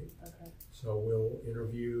candidate. Okay. So we'll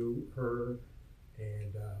interview her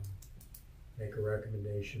and make a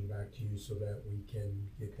recommendation back to you so that we can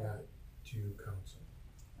get that to council.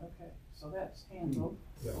 Okay, so that's handled.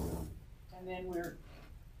 Yeah. And then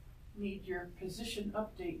need your position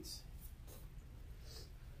updates.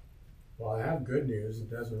 Well, I have good news.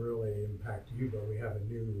 It doesn't really impact you, but we have a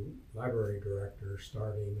new library director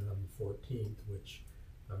starting on the 14th, which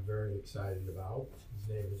I'm very excited about. His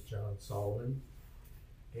name is John Sullivan.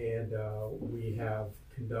 And we have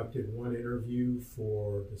conducted one interview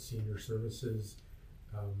for the senior services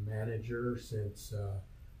manager since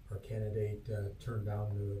our candidate turned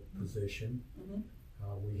down the position. Mm-hmm.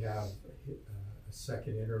 We have a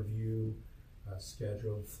second interview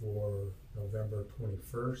scheduled for November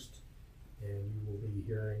 21st. And you will be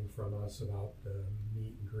hearing from us about the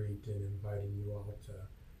meet and greet and inviting you all to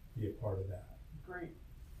be a part of that. Great.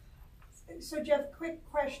 So Jeff, quick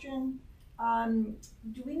question.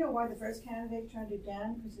 Do we know why the first candidate turned it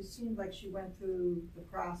down? Because it seemed like she went through the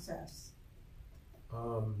process.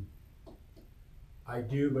 I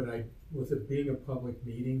do, but with it being a public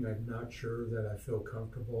meeting, I'm not sure that I feel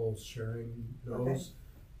comfortable sharing those, Okay.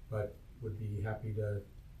 but would be happy to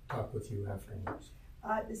talk with you afterwards.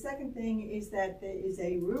 The second thing is that there is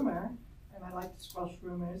a rumor, and I like to squash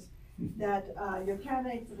rumors, that your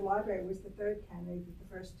candidate for the library was the third candidate, that the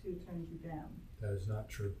first 2 turned you down. That is not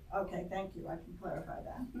true. Okay, thank you. I can clarify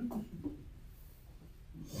that.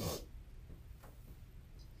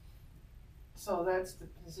 So that's the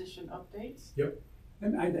position updates? Yep.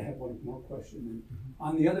 And I have one more question.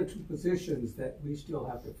 On the other 2 positions that we still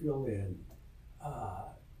have to fill in,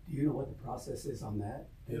 do you know what the process is on that?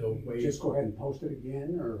 It'll wait. Just go ahead and post it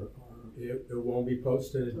again, or? It won't be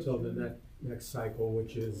posted until the next cycle,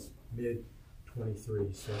 which is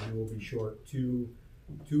mid-23. So you will be short two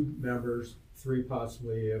members, 3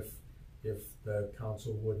 possibly if the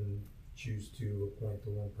council wouldn't choose to appoint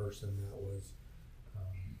the one person that was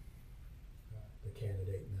the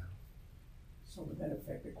candidate now. So would that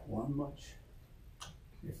affect the quorum much?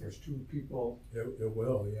 If there's 2 people? It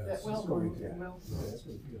will, yes. That will, It's going it to. will. Yeah, that's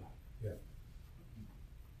going to be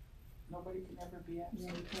Nobody can ever be absent.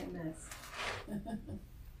 Yeah, you can't miss.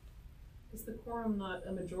 Is the quorum not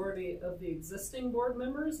a majority of the existing board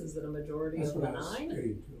members? Is it a majority That's of the what I was 9?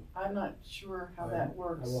 getting to. I'm not sure how that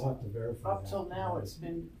works. I will have to verify Up that. till now, it's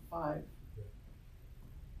been 5.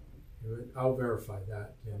 I'll verify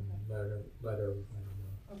that and let everybody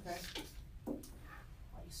know. Okay.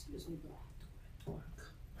 Excuse me, but I have to go back to work.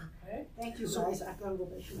 Okay. Thank you, guys. I gotta go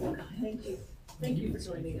back to work. Thank you. Thank you for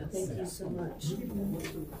joining us. Thank you so much.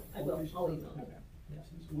 I will, I'll email.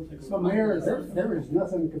 So Mayor, there is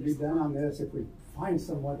nothing to be done on this if we find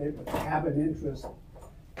someone that would have an interest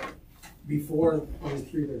before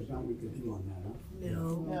 23, there's nothing we could do on that, huh?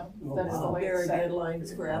 No. No, that's the way There are it's set.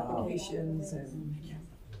 deadlines for applications and,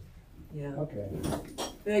 yeah. Okay.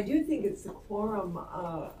 But I do think it's the quorum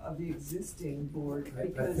of the existing board I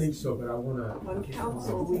because think so, but I wanna. on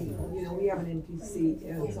council, we have an empty seat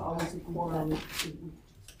and it's always a quorum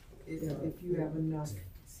if you have enough.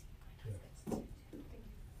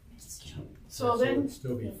 So then, it'd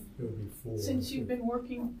still be 4. since you've been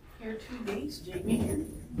working here 2 days, Jamie,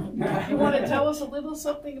 you want to tell us a little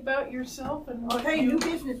something about yourself and what Okay, you... new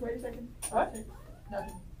business, wait a second. What?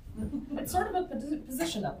 Nothing. It's sort of a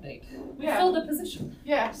position update. We Yeah. filled a position.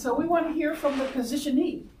 Yeah, so we want to hear from the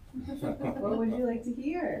positionee. What would you like to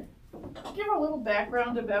hear? Give a little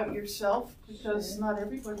background about yourself, because not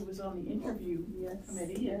everybody was on the interview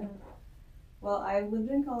committee. And Well, I've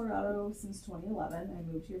lived in Colorado since 2011. I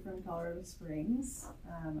moved here from Colorado Springs.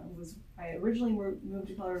 I originally moved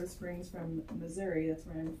to Colorado Springs from Missouri, that's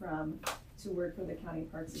where I'm from, to work for the county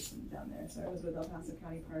park system down there. So I was with El Paso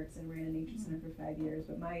County Parks and ran a nature center for 5 years.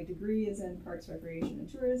 But my degree is in parks, recreation, and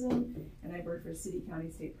tourism, and I've worked for city,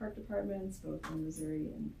 county, state park departments, both in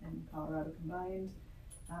Missouri and Colorado combined.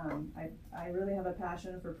 I really have a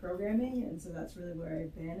passion for programming, and so that's really where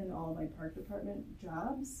I've been in all of my park department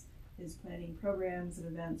jobs, is planning programs and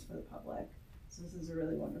events for the public. So this is a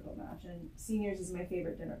really wonderful match, and seniors is my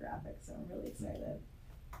favorite demographic, so I'm really excited.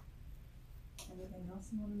 Anything else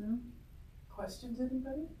you want to know? questions,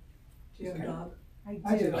 anybody? Do you have a dog?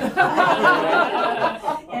 I do.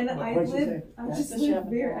 And I What'd you say?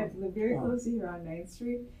 live very close to here on 9th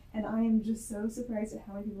Street, and I am just so surprised at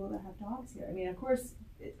how many people that have dogs here. I mean, of course,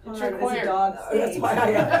 Colorado is a dog state. That's why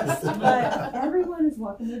I asked. But everyone is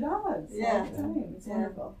walking their dogs Yeah. all the time. It's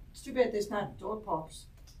wonderful. It's too bad there's not dog parks,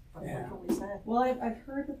 but Yeah. what can we say? Well, I've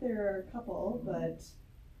heard that there are a couple, but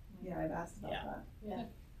yeah, I've asked about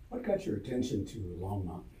that. What got your attention to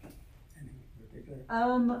Longmont? Any particular?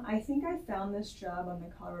 I think I found this job on the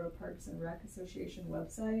Colorado Parks and Rec Association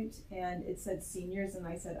website, and it said seniors, and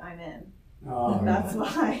I said, I'm in. Oh, That's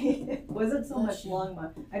why. It wasn't so much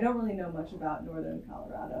Longmont. I don't really know much about northern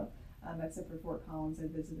Colorado, except for Fort Collins. I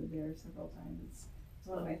visited there several times. It's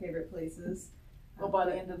one of my favorite places. Well, by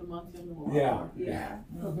the end of the month, you'll know. Yeah. Yeah,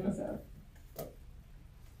 I think so.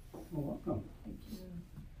 Well, welcome. Thank you.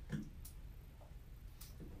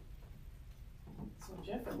 So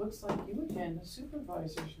Jeff, it looks like you attend the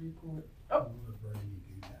supervisor's report. I'll let Bernie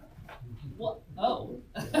do that. What? Oh.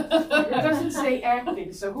 It doesn't say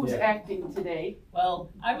acting, so who's Yeah. acting today?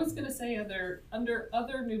 Well, I was going to say under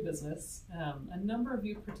other new business, a number of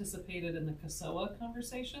you participated in the CASOA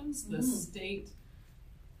conversations, the state,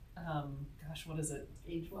 what is it?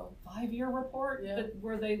 Age well. 5-year report Yeah.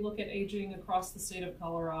 where they look at aging across the state of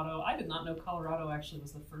Colorado. I did not know Colorado actually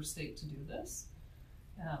was the first state to do this.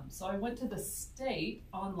 So I went to the state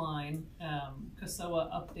online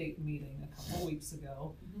CASOA update meeting a couple weeks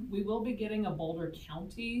ago. We will be getting a Boulder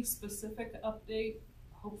County specific update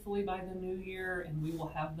hopefully by the new year, and we will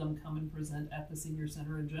have them come and present at the Senior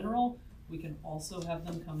Center in general. We can also have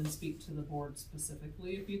them come and speak to the board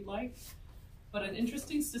specifically if you'd like. But an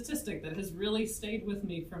interesting statistic that has really stayed with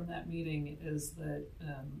me from that meeting is that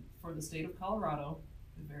for the state of Colorado,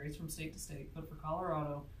 it varies from state to state, but for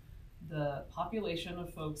Colorado, the population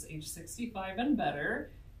of folks age 65 and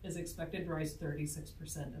better is expected to rise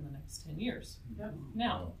 36% in the next 10 years. Yep.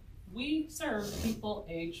 Now, we serve people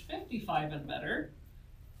age 55 and better,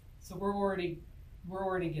 so we're already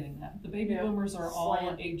getting that. The baby boomers are all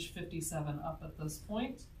Slant. age 57 up at this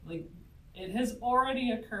point. Like, it has already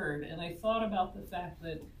occurred, and I thought about the fact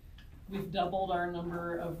that we've doubled our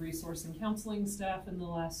number of resource and counseling staff in the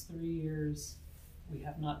last 3 years. We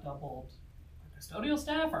have not doubled custodial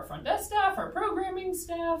staff, our front desk staff, our programming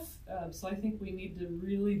staff. So I think we need to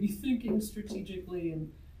really be thinking strategically,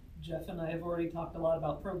 and Jeff and I have already talked a lot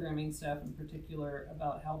about programming staff in particular,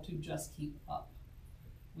 about how to just keep up.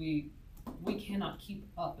 We cannot keep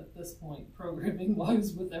up at this point, programming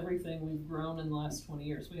wise, with everything we've grown in the last 20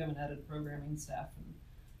 years. We haven't added programming staff in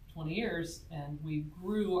 20 years, and we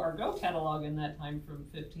grew our Go catalog in that time from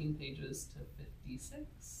 15 pages to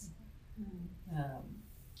 56.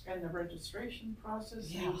 And the registration process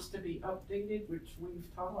Yeah. needs to be updated, which we've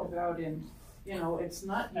talked about, and, you know, it's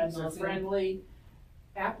not That's user friendly.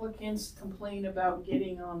 Applicants complain about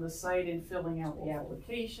getting on the site and filling out the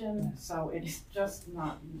application, so it's just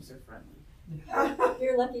not user friendly.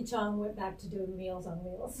 You're lucky Tom went back to doing Meals on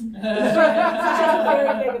Wheels. She has a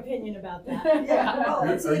very big opinion about that. Yeah, well,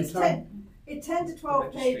 Are it's you talking- 10 to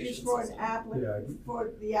 12 pages Registration for an system.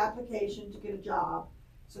 for the application to get a job.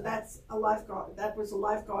 So that's a lifeguard, that was a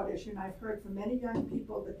lifeguard issue, and I've heard from many young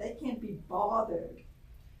people that they can't be bothered.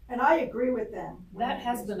 And I agree with them. That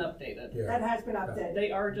has been updated. Yeah. That has been updated.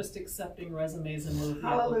 They are just accepting resumes and move the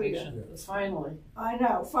Hallelujah. application. Finally. I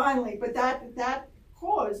know, finally, but that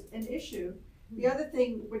caused an issue. The other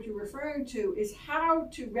thing, what you're referring to, is how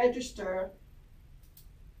to register,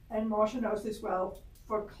 and Marcia knows this well,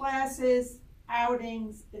 for classes,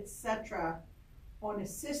 outings, etc., on a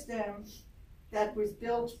system that was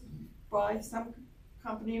built by some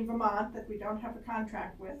company in Vermont that we don't have a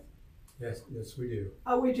contract with. Yes, we do.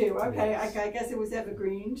 Oh, we do, okay, Yes. I guess it was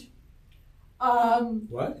evergreened.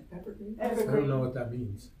 What? Evergreen? I don't know Evergreen, what that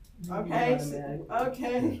means. okay, Automatic.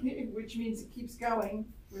 okay, which means it keeps going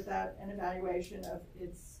without an evaluation of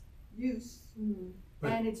its use.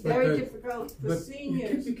 But- And it's but very the- difficult for But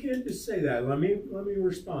seniors. you can't just say that. Let me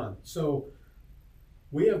respond. So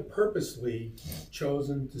we have purposely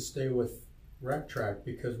chosen to stay with Rec Track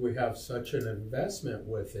because we have such an investment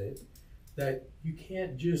with it that you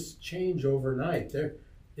can't just change overnight. It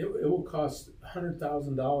will cost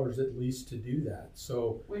 $100,000 at least to do that.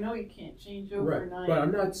 So We know you can't change right, overnight. but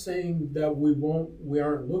I'm not saying that we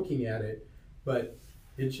aren't looking at it, but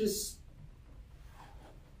it's just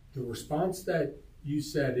the response that you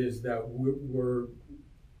said is that we're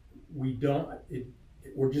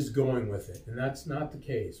just going with it, and that's not the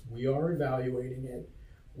case. We are evaluating it.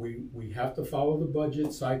 We have to follow the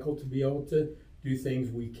budget cycle to be able to do things.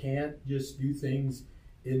 We can't just do things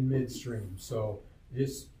in midstream. So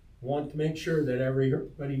just want to make sure that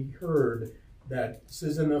everybody heard that this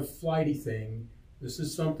isn't a flighty thing. This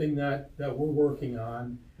is something that we're working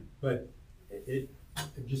on, but it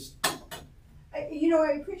just.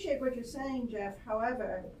 I appreciate what you're saying, Jeff.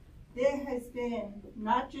 However, there has been,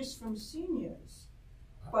 not just from seniors,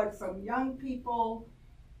 but from young people,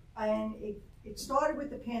 and it started with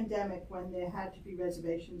the pandemic when there had to be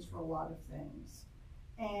reservations for a lot of things.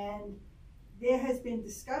 And there has been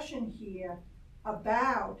discussion here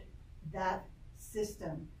about that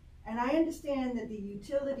system. And I understand that the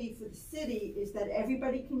utility for the city is that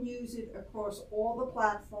everybody can use it across all the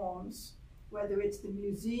platforms, whether it's the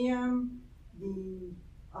museum, the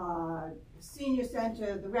senior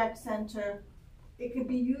center, the rec center. It can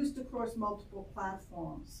be used across multiple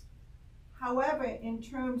platforms. However, in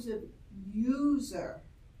terms of user,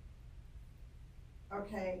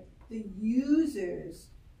 okay, the users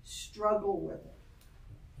struggle with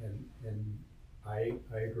it. And I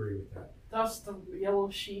agree with that. Thus the yellow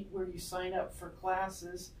sheet where you sign up for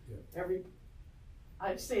classes. Yeah.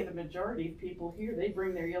 I'd say the majority of people here, they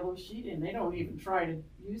bring their yellow sheet in. They don't even try to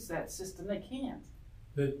use that system. They can't.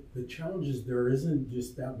 The challenge is there isn't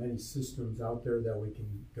just that many systems out there that we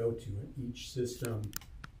can go to. Each system,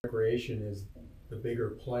 recreation is the bigger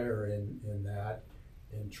player in that,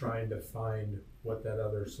 and trying to find what that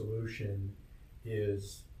other solution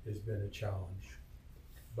is has been a challenge.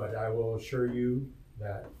 But I will assure you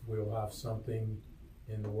that we'll have something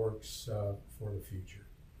in the works for the future.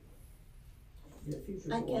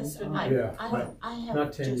 I guess Yeah, I have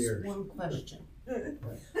not 10 just years. one question.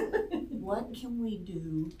 What can we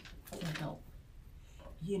do to help?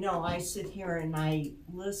 You know, I sit here and I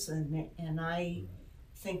listen and I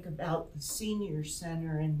think about the senior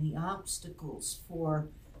center and the obstacles for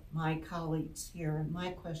my colleagues here. And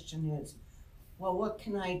my question is, well, what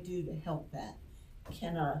can I do to help that?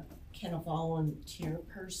 Can a volunteer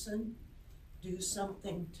person do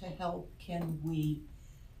something to help? Can we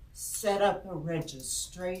set up a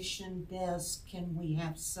registration desk? Can we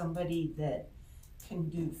have somebody that can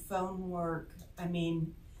do phone work? I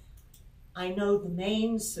mean, I know the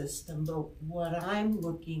main system, but what I'm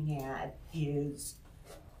looking at is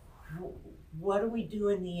what do we do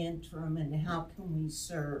in the interim and how can we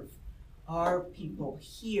serve our people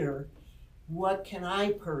here? What can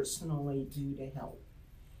I personally do to help?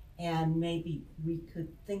 And maybe we could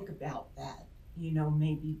think about that. You know,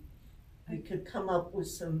 maybe we could come up with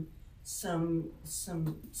some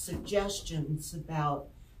suggestions about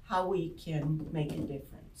how we can make a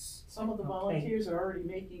difference. Some of the volunteers are already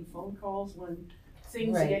making phone calls when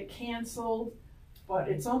things Right. get canceled, but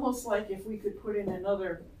it's almost like if we could put in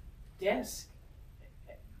another desk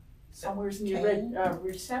somewhere near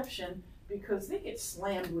reception, because they get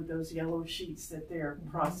slammed with those yellow sheets that they're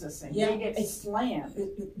processing. Yeah, They get slammed.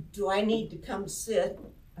 Do I need to come sit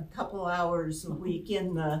a couple hours a week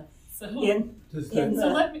in the, So,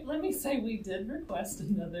 let me say we did request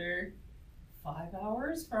another 5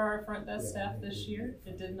 hours for our front desk staff this year.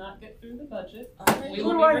 It did not get through the budget. We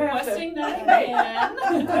will be requesting that again.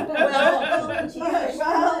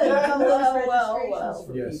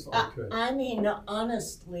 I mean,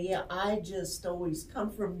 honestly, I just always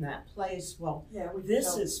come from that place. Well,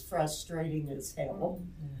 this is frustrating as hell.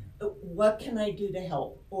 What can I do to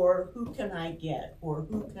help? Or who can I get? Or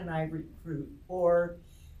who can I recruit? Or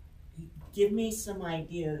give me some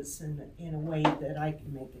ideas in a way that I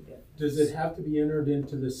can make a difference. Does it have to be entered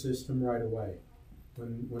into the system right away?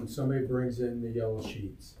 When somebody brings in the yellow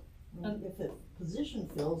sheets? If a position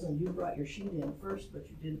fills and you brought your sheet in first, but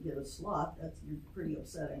you didn't get a slot, you're pretty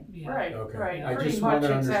upsetting. Yeah. Right, Okay. right. I Pretty just much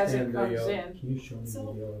want to it's as it understand comes the in. Can you show me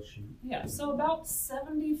the yellow sheet? Yeah, so about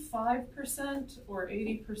 75% or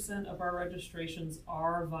 80% of our registrations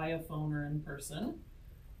are via phone or in person.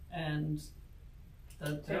 And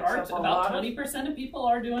there are about 20% of people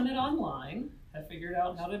are doing it online, have figured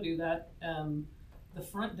out how to do that. The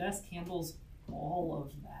front desk handles all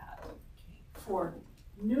of that. For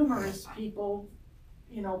numerous people,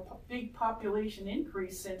 you know, big population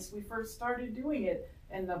increase since we first started doing it,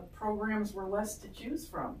 and the programs were less to choose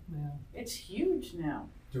from. Yeah. It's huge now.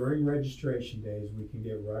 During registration days, we can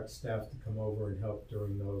get rec staff to come over and help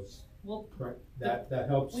during those. Well, that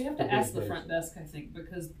helps. We have to ask the front desk, I think,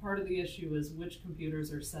 because part of the issue is which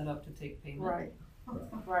computers are set up to take payment. Right.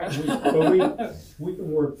 Right. But we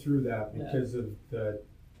can work through that because of the,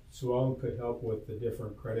 Sue Ellen could help with the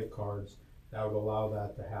different credit cards that would allow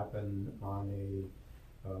that to happen on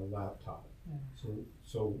a laptop. Yeah.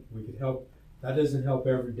 So we could help. That doesn't help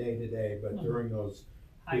every day today, but during those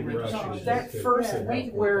big rushes. That first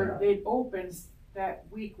week where it opens, that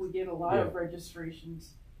week we get a lot of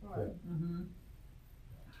registrations. Yeah.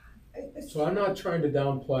 So I'm not trying to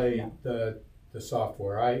downplay the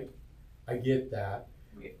software. I get that,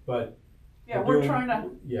 but we're trying to.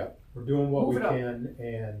 Yeah, we're doing what we can,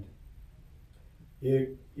 and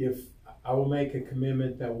if I will make a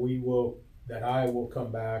commitment that I will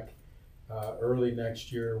come back early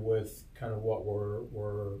next year with kind of what we're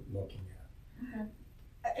looking at. Okay.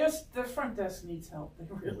 Just the front desk needs help. They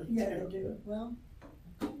really do. They do. Well,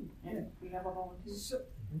 and we have a volunteer.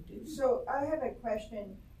 So I have a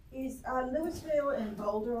question. Is Louisville and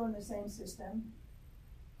Boulder on the same system?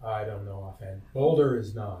 I don't know offhand. Boulder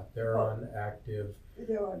is not. They're on active.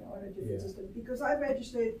 They're on a different system. Because I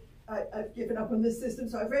registered, I've given up on this system,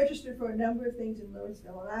 so I've registered for a number of things in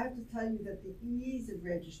Louisville, and I have to tell you that the ease of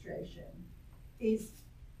registration is,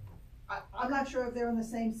 I'm not sure if they're on the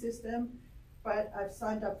same system, but I've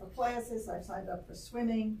signed up for classes, I've signed up for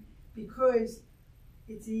swimming, because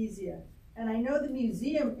it's easier. And I know the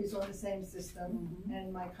museum is on the same system,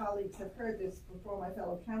 and my colleagues have heard this before, my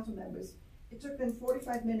fellow council members. It took them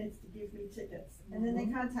 45 minutes to give me tickets, and then they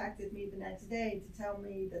contacted me the next day to tell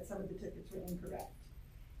me that some of the tickets were incorrect.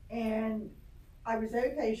 And I was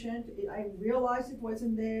very patient. I realized it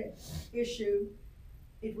wasn't their issue.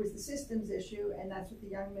 It was the system's issue, and that's what the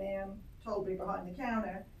young man told me behind the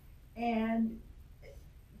counter. And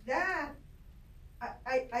that,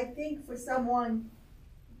 I think for someone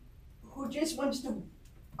who just wants to,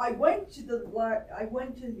 I went to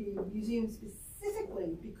the museum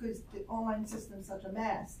specifically because the online system is such a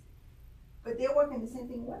mess. But they're working the same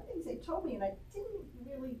thing. One of the things they told me, and I didn't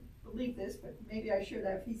really believe this, but maybe I should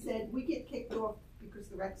have, he said, we get kicked off because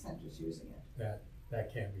the rec center's using it.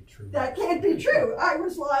 That can't be true. That can't be true. I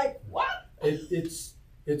was like, what?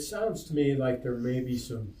 It sounds to me like there may be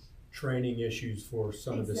some training issues for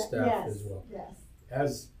some of the staff as well.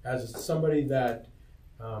 Yes. As somebody that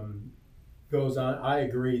goes on, I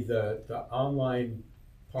agree the online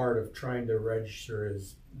part of trying to register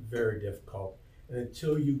is very difficult. And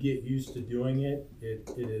until you get used to doing it, it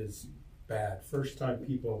is bad. First time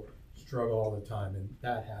people struggle all the time, and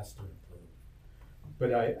that has to improve.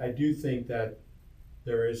 But I do think that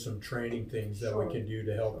there is some training things that we can do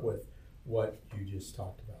to help with what you just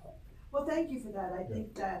talked about. Well, thank you for that. I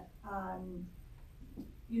think that,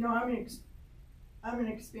 you know, I'm an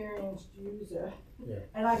experienced user,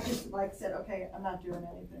 and I just said, okay, I'm not doing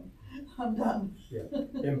anything. I'm done. Yeah.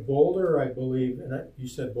 In Boulder, I believe, and you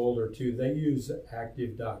said Boulder too, they use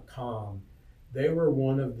active.com. They were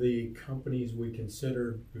one of the companies we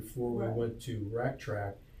considered before we went to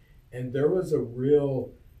RecTrack, and there was a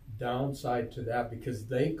real downside to that because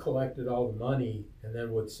they collected all the money and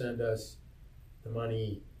then would send us the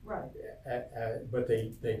money. Right. But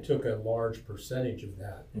they took a large percentage of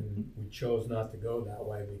that, and we chose not to go that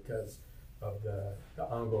way because of the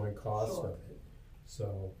ongoing cost of it.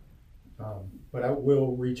 So, but I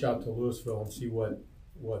will reach out to Louisville and see what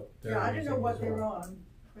they're Yeah, I don't know using what as they're well. on,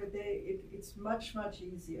 but it's much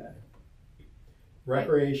easier.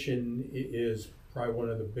 Recreation is probably one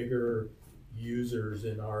of the bigger users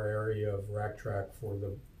in our area of Rack Track for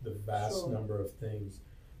the vast Sure. number of things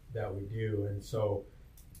that we do. And so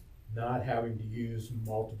not having to use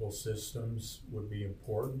multiple systems would be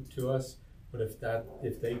important to us. But if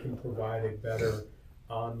they can provide a better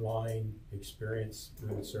online experience, we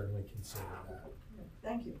would certainly consider that.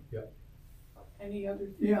 Thank you. Yep. Any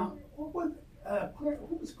other? Yeah, what was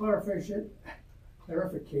clarification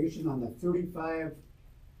on the 35%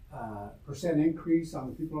 increase on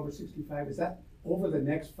the people over 65? Is that over the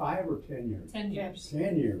next 5 or 10 years? 10 years.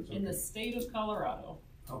 10 years. Okay. In the state of Colorado.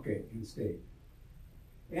 Okay, in state.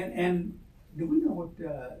 And do we know what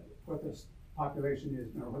the population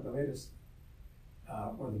is, or what the latest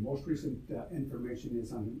or the most recent information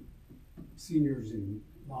is on seniors in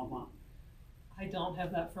Longmont? I don't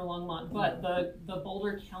have that for Longmont, but the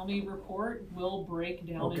Boulder County report will break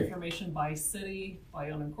down Okay. information by city, by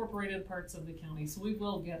unincorporated parts of the county, so we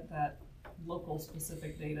will get that local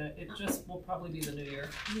specific data. It just will probably be the new year.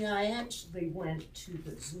 Yeah, I actually went to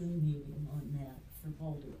the Zoom meeting on that for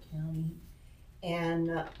Boulder County.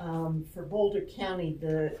 And for Boulder County,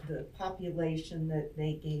 the population that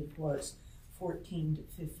they gave was 14 to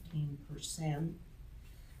 15%.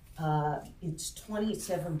 It's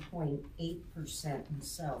 27.8% in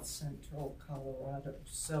South Central Colorado.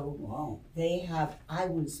 So Wow. they have. I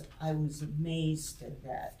was amazed at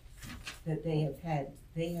that they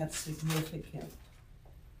have significant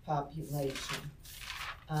population.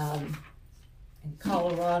 And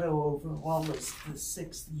Colorado overall is the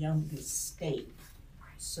 6th youngest state.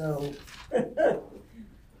 So,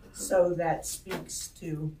 so that speaks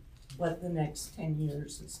to what the next 10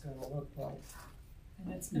 years is going to look like.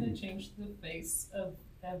 And it's going to change the face of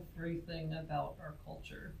everything about our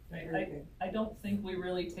culture. I don't think we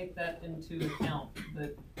really take that into account,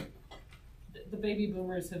 that the baby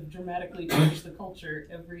boomers have dramatically changed the culture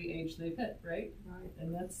every age they've hit, right? Right.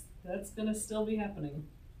 And that's going to still be happening.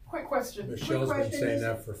 Quick question. Michelle's been question saying is-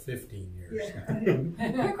 that for 15 years. Yeah.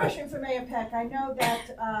 Quick question for Mayor Peck. I know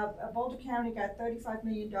that Boulder County got $35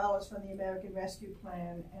 million from the American Rescue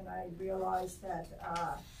Plan, and I realized that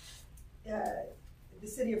the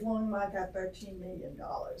city of Longmont got $13 million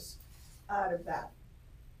out of that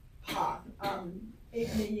pot. $8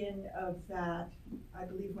 million of that, I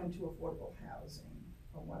believe, went to affordable housing,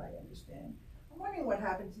 from what I understand. I'm wondering what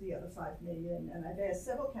happened to the other $5 million, and I've asked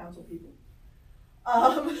several council people.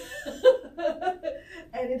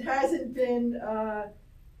 And it hasn't been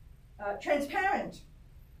transparent.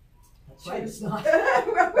 That's right, it's not.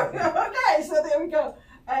 Okay, so there we go.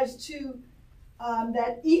 As to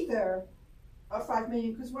that ether of $5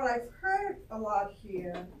 million, because what I've heard a lot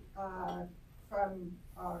here from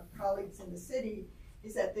our colleagues in the city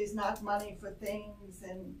is that there's not money for things,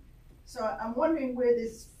 and so I'm wondering where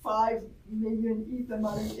this $5 million ether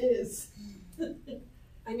money is.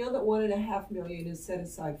 I know that $1.5 million is set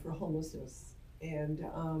aside for homelessness, and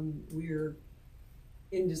we're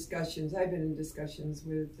in discussions. I've been in discussions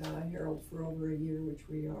with Harold for over a year, which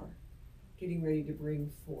we are getting ready to bring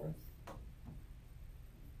forth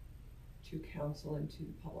to council and to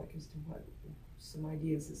the public as to what, some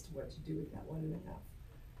ideas as to what to do with that $1.5.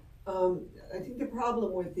 I think the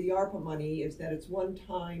problem with the ARPA money is that it's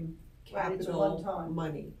one-time Right, it's a capital one-time.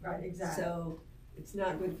 money. Right, exactly. So it's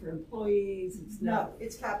not good for employees, it's not. No,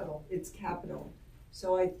 it's capital. It's capital.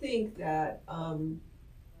 So I think that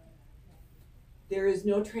there is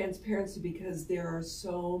no transparency because there are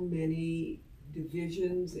so many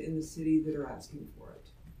divisions in the city that are asking for it.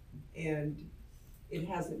 And it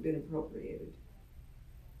hasn't been appropriated.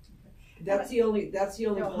 That's the only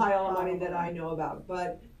pile of money that I know about.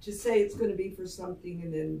 But to say it's gonna be for something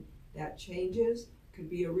and then that changes could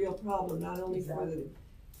be a real problem, not only for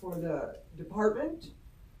the department,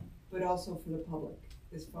 but also for the public,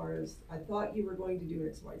 as far as, I thought you were going to do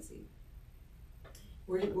X, Y, Z.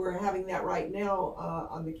 We're having that right now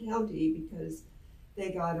on the county because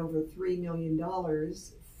they got over $3 million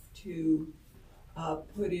to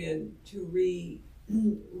put in, to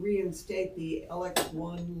reinstate the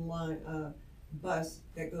LX1 line, bus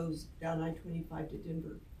that goes down I-25 to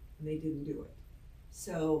Denver, and they didn't do it.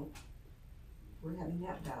 So we're having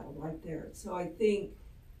that battle right there. So I think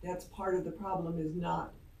that's part of the problem, is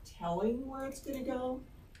not telling where it's gonna go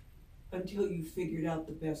until you figured out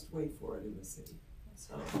the best way for it in the city.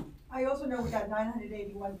 So I also know we got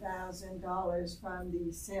 $981,000 from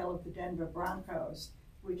the sale of the Denver Broncos,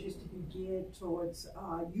 which is to be geared towards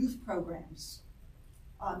youth programs.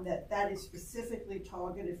 that is specifically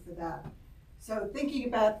targeted for that. So thinking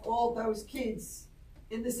about all those kids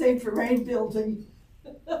in the St. Vermain building.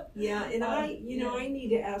 Yeah, and I need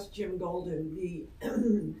to ask Jim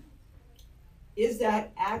Golden, is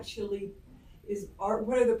that actually,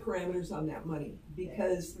 what are the parameters on that money?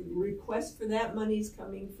 Because requests for that money's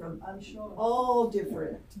coming from, I'm sure, all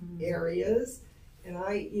different areas. And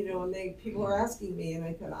people are asking me, and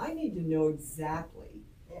I thought, I need to know exactly.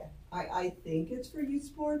 Yeah. I think it's for youth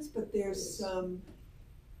sports, but there's some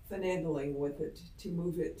finagling with it to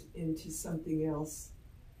move it into something else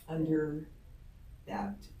under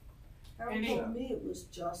that. Harold told me it was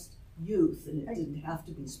just youth and it didn't have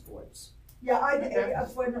to be sports. Yeah,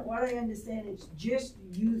 from what I understand, it's just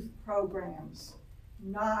youth programs,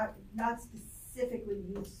 not specifically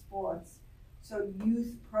youth sports. So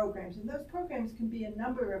youth programs, and those programs can be a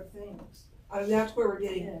number of things. That's where we're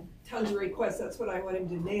getting tons of requests. That's what I want him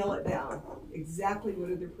to nail it down. Exactly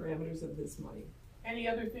what are the parameters of this money? Any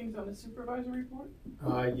other things on the supervisor report?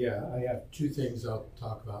 Yeah, I have two things I'll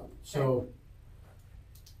talk about. So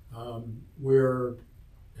we're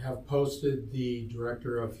have posted the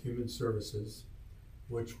Director of Human Services,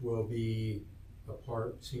 which will be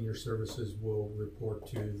Senior Services will report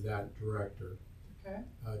to that director. Okay.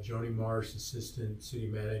 Joni Marsh, Assistant City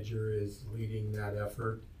Manager, is leading that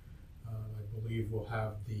effort. I believe we'll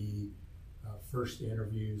have the first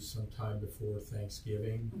interviews sometime before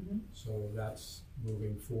Thanksgiving, so that's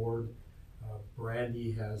moving forward.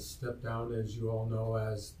 Brandy has stepped down, as you all know,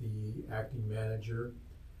 as the acting manager.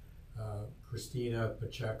 Christina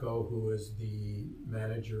Pacheco, who is the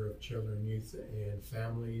manager of Children, Youth, and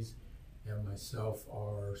Families, and myself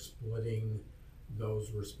are splitting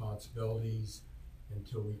those responsibilities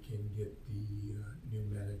until we can get the new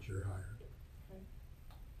manager hired. Okay.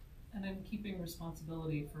 And I'm keeping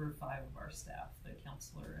responsibility for 5 of our staff, the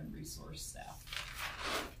counselor and resource staff,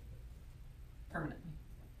 permanently.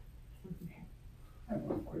 I have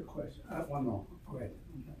one quick question. One more. Go ahead.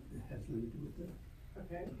 It has nothing to do with that.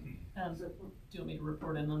 Okay. Do you want me to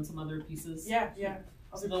report in on some other pieces? Yeah.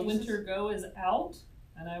 So the Winter Go is out,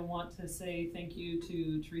 and I want to say thank you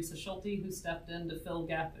to Teresa Schulte, who stepped in to fill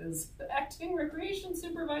gap as acting recreation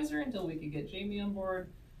supervisor until we could get Jamie on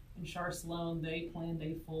board. And Char Sloan, they planned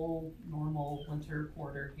a full normal winter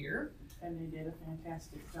quarter here. And they did a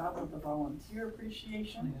fantastic job with the volunteer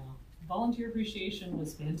appreciation. Yeah. Volunteer appreciation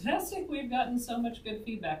was fantastic. We've gotten so much good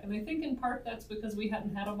feedback, and I think in part that's because we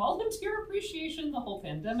hadn't had a volunteer appreciation the whole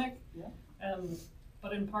pandemic. Yeah.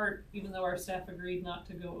 But in part, even though our staff agreed not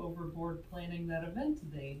to go overboard planning that event,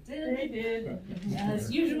 they did. They did.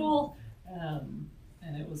 As usual.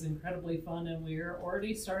 And it was incredibly fun, and we are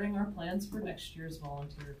already starting our plans for next year's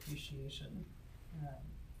volunteer appreciation.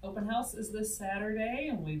 Open house is this Saturday,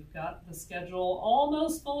 and we've got the schedule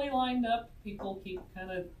almost fully lined up. People keep kind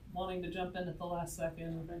of wanting to jump in at the last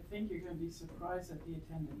second. I think you're going to be surprised at the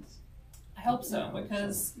attendance. I hope so,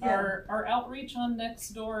 because our outreach on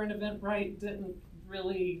Nextdoor and Eventbrite didn't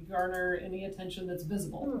really garner any attention that's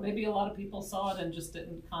visible. Maybe a lot of people saw it and just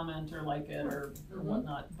didn't comment or like it or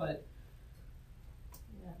whatnot, but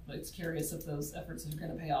it's curious if those efforts are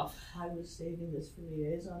going to pay off. I was saving this for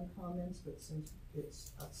liaison comments, but since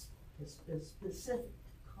it's a specific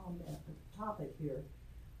comment, topic here,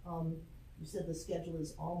 you said the schedule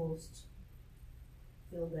is almost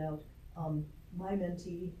filled out. My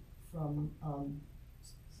mentee from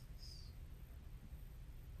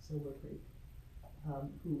Silver Creek,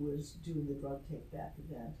 who was doing the drug take back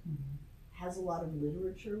event, has a lot of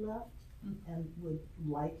literature left and would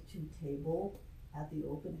like to table at the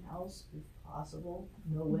open house if possible.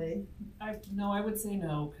 No way? I would say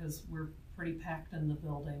no, because we're pretty packed in the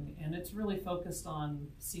building, and it's really focused on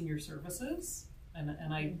senior services.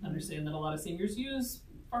 And I understand that a lot of seniors use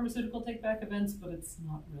pharmaceutical take-back events, but it's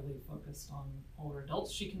not really focused on older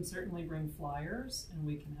adults. She can certainly bring flyers, and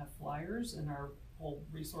we can have flyers in our whole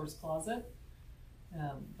resource closet.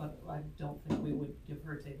 But I don't think we would give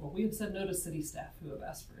her a table. We have said no to city staff who have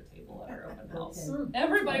asked for a table at our open house.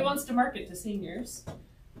 Everybody wants to market to seniors,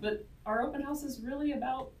 but our open house is really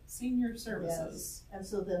about senior services. Yes. And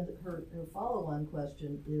so then her follow-on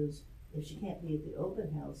question is, if she can't be at the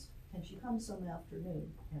open house, can she come some afternoon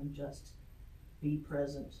and just be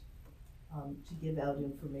present to give out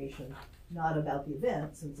information, not about the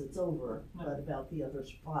event since it's over, but about the other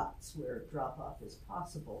spots where drop-off is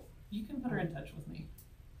possible? You can put her in touch with me.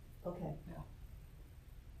 Okay. Yeah.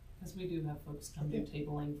 Because we do have folks come do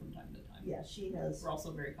tabling from time to time. Yeah, she has. We're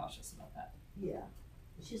also very cautious about that. Yeah.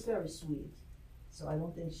 She's very sweet, so I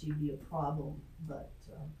don't think she'd be a problem, but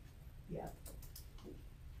yeah.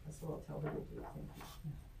 That's what I'll tell her to do. Thank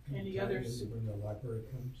you. Any others? When the library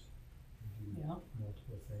comes? do Yeah.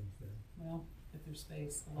 multiple things there. Well, if there's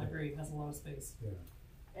space, the library has a lot of space. Yeah.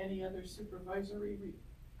 Any other supervisory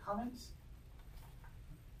comments?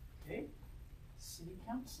 Okay, city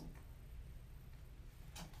council.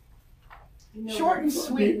 You know, Short and that-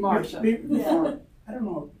 sweet, Marcia. Before, I don't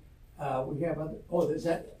know, we have other, is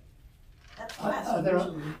that, That's last other,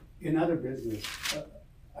 usually. in other business,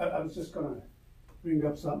 I was just gonna bring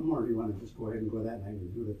up something, or do you wanna just go ahead and go that and I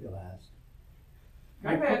can do it at the last? Go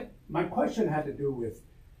ahead. My question had to do with,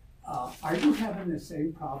 are you having the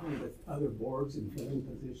same problem with other boards and filling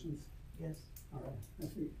positions? Yes. All right,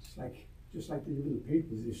 that's just like even the paid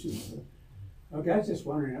positions. Okay, I was just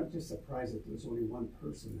wondering, I was just surprised that there was only one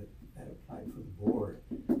person that applied for the board,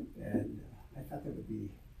 and I thought there would be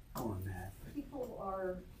more than that. People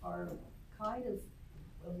are kind of,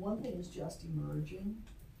 one thing is just emerging.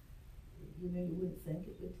 You know, you wouldn't think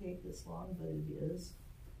it would take this long, but it is.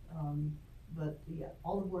 But yeah,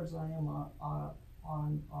 all the boards I am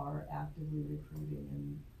on are actively recruiting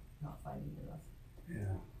and not finding enough.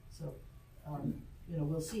 Yeah. So, you know,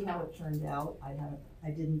 we'll see how it turned out. I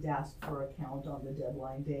didn't ask for a count on the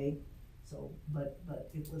deadline day, so, but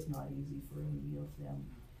it was not easy for any of them.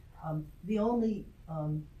 The only,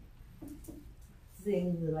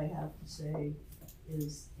 thing that I have to say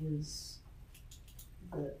is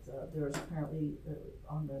that, there's apparently,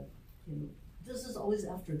 on the, you know, this is always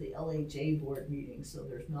after the LHA board meeting, so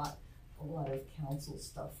there's not a lot of council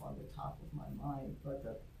stuff on the top of my mind, but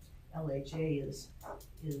the LHA is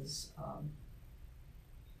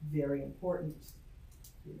very important,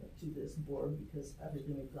 you know, to this board, because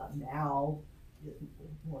everything we've got now is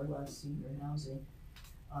more or less senior housing.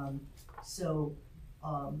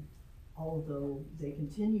 Although they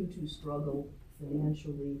continue to struggle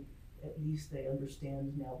financially, at least they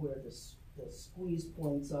understand now where the squeeze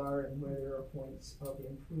points are and where there are points of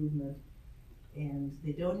improvement. And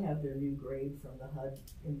they don't have their new grade from the HUD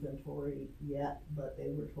inventory yet, but they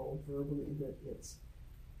were told verbally that it's,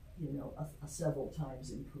 you know, a several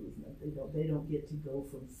times improvement. They don't get to go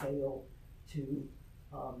from fail to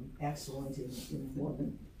excellent in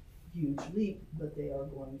one huge leap, but they are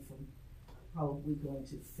probably going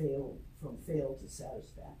to fail to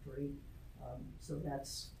satisfactory. So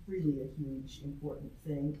that's really a huge important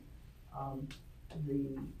thing.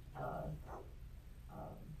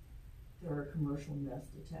 There are commercial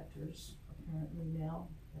meth detectors apparently now,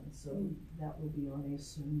 and so that will be on a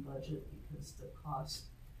soon budget, because the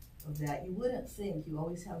cost of that, you wouldn't think, you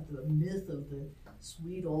always have the myth of the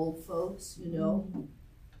sweet old folks, you know.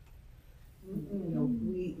 You know,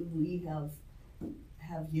 we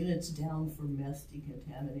have units down for meth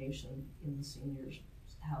decontamination in the seniors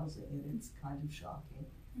housing, and it's kind of shocking,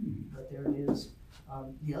 but there it is.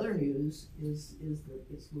 The other news is that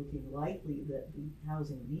it's looking likely that the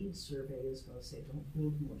housing needs survey is going to say don't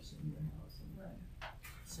build more senior housing. Right.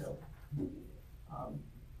 So,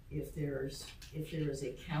 if there is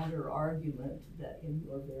a counter argument that in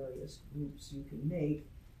your various groups you can make,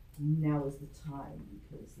 now is the time,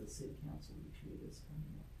 because the city council retreat is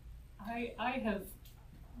coming up. I have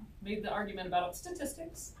made the argument about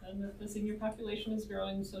statistics and that the senior population is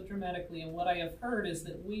growing so dramatically, and what I have heard is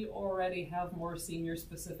that we already have more senior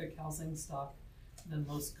specific housing stock than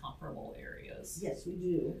most comparable areas. Yes, we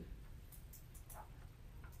do.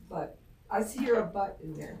 But I see your butt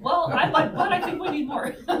in there. Well, I think we need more.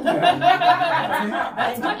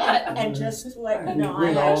 And just to let you know,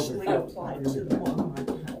 I actually applied to the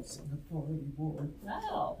Longmont Housing Authority Board.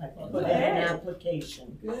 Wow. I put in an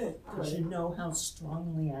application, Good. because you know how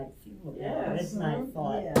strongly I feel about Yes. it, and I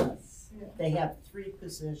thought, Yes. they have 3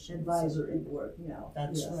 positions. Advisory board, yeah.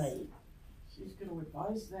 That's Yes. right. She's gonna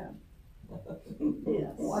advise them.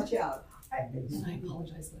 Yes. Watch out. And I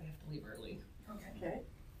apologize that I have to leave early. Okay.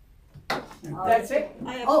 That's it?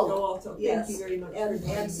 I have to Oh, go also. yes. Thank you very much. And for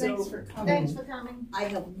joining. so- Thanks for coming. Thanks for coming. I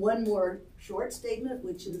have one more short statement,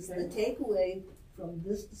 which is the takeaway from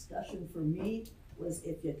this discussion for me was,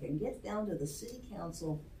 if you can get down to the city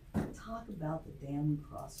council, talk about the damn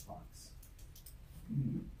crosswalks.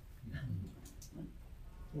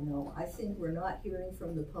 You know, I think we're not hearing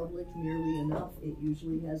from the public nearly enough. It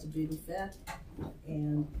usually has a big effect.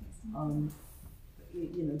 And,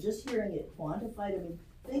 you know, just hearing it quantified, I mean,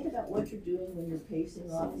 think about what you're doing when you're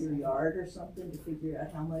pacing off your yard or something to figure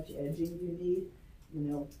out how much edging you need. You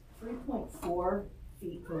know, 3.4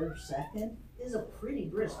 feet per second is a pretty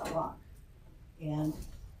brisk walk. And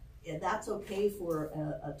that's okay for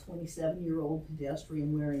a 27-year-old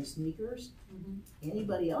pedestrian wearing sneakers.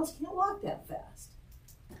 Anybody else can't walk that fast.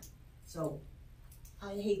 So,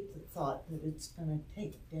 I hate the thought that it's gonna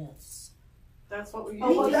take deaths That's what we Oh,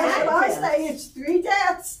 well, usually that's say. what I say, it's 3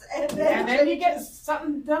 deaths, and And then you get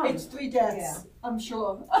something done. it's 3 deaths, I'm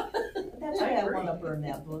sure. That's why I wanna burn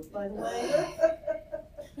that book, by the way.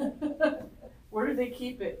 Where do they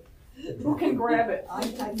keep it? Who can grab it? I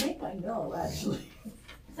think I know, actually.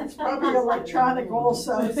 It's probably electronic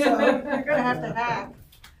also, so you're gonna have to hack.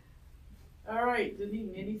 All right,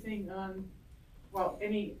 Denise, anything on, well,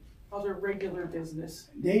 any other regular business?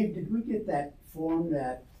 Dave, did we get that form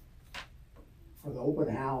that, for the open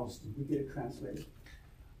house, did we get it translated?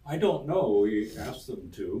 I don't know, we asked them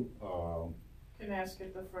to, Can ask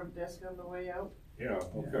at the front desk on the way out. yeah,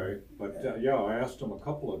 okay, but, yeah, I asked them a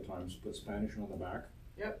couple of times to put Spanish on the back.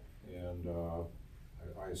 Yep. And,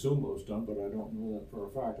 I assume it was done, but I don't know that for a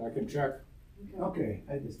fact, I can check. Okay,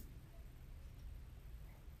 I just,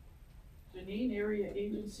 Janine, Area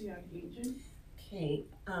Agency on Aging. Okay,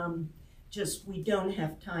 just, we don't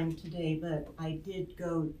have time today, but I did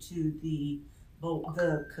go to the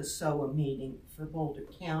CASOA meeting for Boulder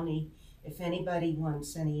County. If anybody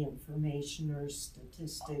wants any information or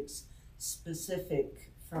statistics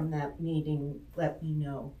specific from that meeting, let me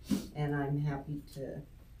know, and I'm happy to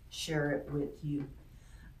share it with you.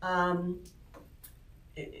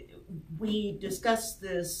 We discussed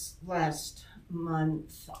this last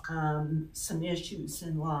month, some issues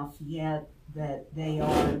in Lafayette that they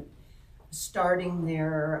are starting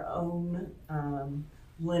their own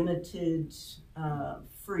limited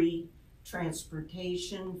free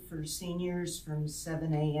transportation for seniors from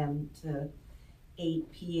 7 a.m. to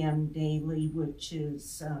 8 p.m. daily, which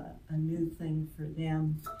is a new thing for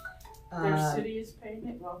them. Their city is paying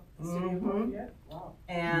it, well, the city of Lafayette, wow.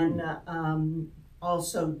 And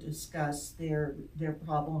also discuss their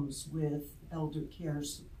problems with elder care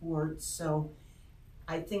support. So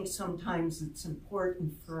I think sometimes it's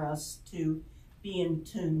important for us to be in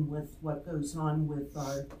tune with what goes on with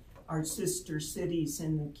our sister cities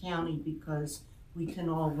in the county, because we can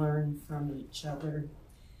all learn from each other.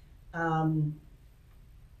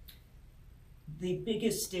 The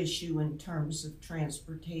biggest issue in terms of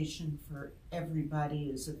transportation for everybody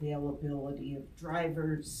is availability of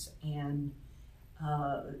drivers, and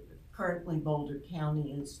currently Boulder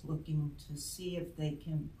County is looking to see if they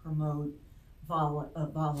can promote a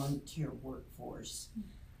volunteer workforce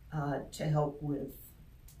to help with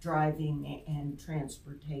driving and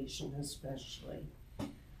transportation especially.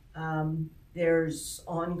 There's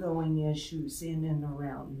ongoing issues in and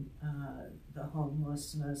around the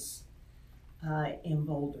homelessness in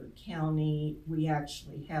Boulder County. We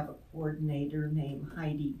actually have a coordinator named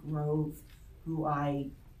Heidi Grove, who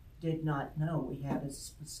I did not know we had a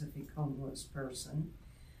specific homeless person.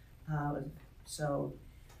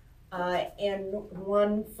 And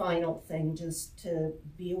one final thing just to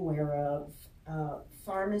be aware of,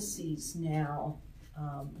 pharmacies now,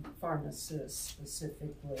 pharmacists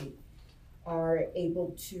specifically, are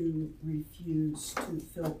able to refuse to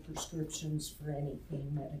fill prescriptions for any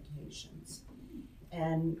pain medications.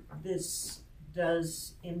 And this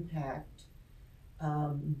does impact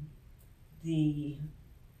the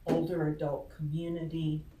older adult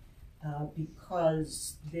community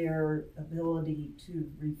because their ability to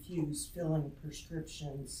refuse filling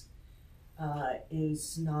prescriptions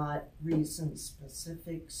is not reason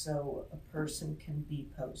specific. So a person can be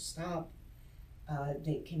post-op,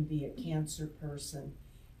 they can be a cancer person,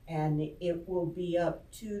 and it will be up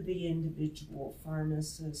to the individual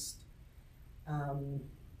pharmacist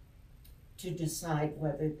to decide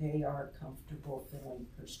whether they are comfortable filling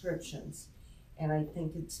prescriptions. And I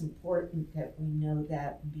think it's important that we know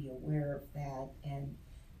that and be aware of that and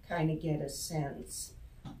kind of get a sense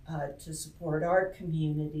to support our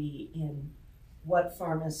community in what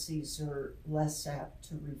pharmacies are less apt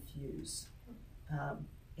to refuse.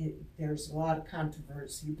 There's a lot of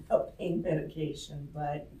controversy about pain medication,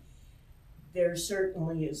 but there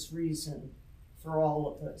certainly is reason for all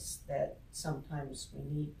of us that sometimes we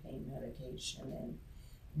need pain medication. And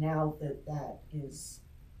now that that is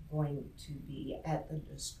going to be at the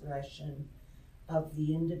discretion of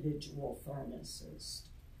the individual pharmacist,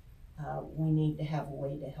 we need to have a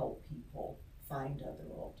way to help people find other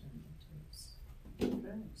alternatives.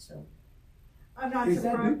 Okay. So I'm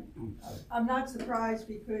not surprised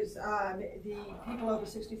because the people over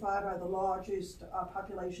 65 are the largest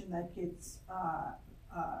population that gets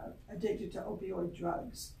addicted to opioid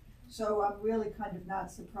drugs. So I'm really kind of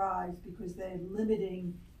not surprised because they're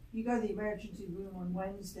limiting. You go to the emergency room on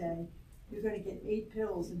Wednesday, you're going to get 8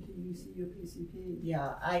 pills until you see your PCP.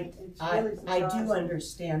 Yeah, I really do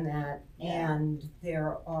understand that, and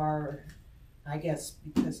there are, I guess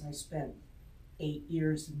because I spent 8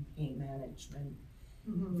 years in pain management,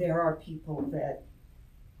 there are people that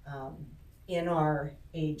in our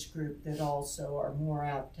age group that also are more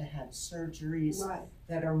apt to have surgeries, Right.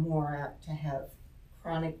 that are more apt to have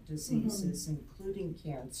chronic diseases, including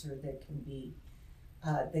cancer, that can be,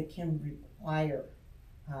 that can require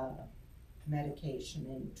medication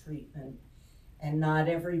and treatment. And not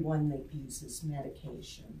everyone that uses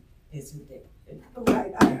medication is addicted.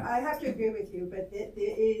 Right, I have to agree with you, but there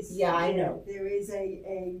is. Yeah, I know. There is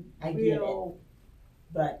a I get real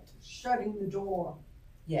it, but shutting the door.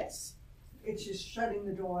 yes. It's just shutting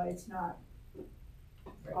the door, it's not.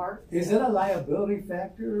 Art? Is it a liability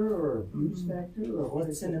factor or abuse factor or what?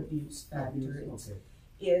 It's an abuse factor. Abuse,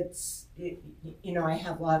 okay. You know, I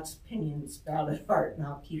have lots of opinions about it, Art, and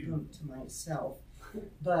I'll keep them to myself.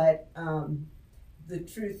 But the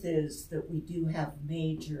truth is that we do have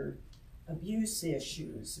major abuse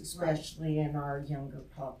issues, especially in our younger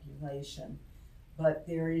population. But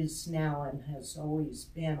there is now and has always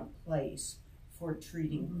been a place for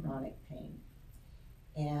treating chronic pain.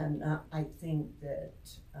 And I think that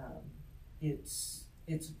it's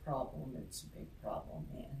a problem, it's a big problem,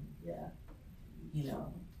 and you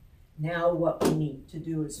know, now what we need to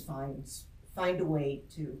do is find a way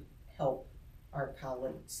to help our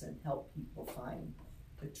colleagues and help people find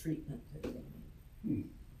the treatment that they need,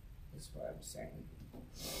 is what I'm saying.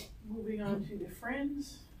 Moving on to the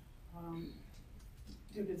Friends.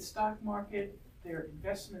 Due to the stock market, their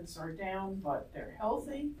investments are down, but they're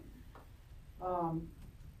healthy.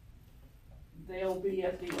 They'll be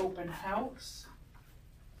at the open house.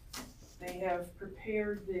 They have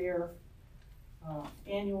prepared their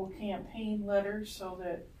annual campaign letter so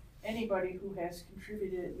that anybody who has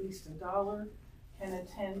contributed at least $1 can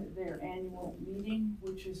attend their annual meeting,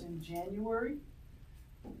 which is in January.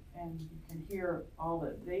 And you can hear all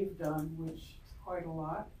that they've done, which is quite a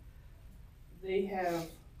lot. They have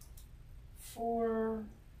 4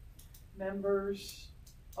 members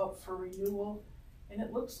up for renewal, and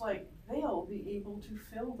it looks like they'll be able to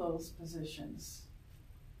fill those positions.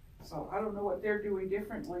 So I don't know what they're doing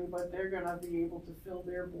differently, but they're gonna be able to fill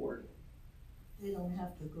their board. They don't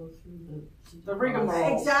have to go through The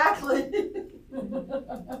rigmarole. Exactly.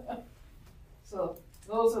 So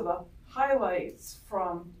those are the highlights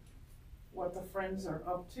from what the Friends are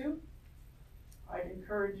up to. I'd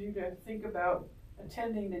encourage you to think about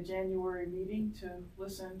attending the January meeting to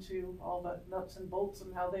listen to all the nuts and bolts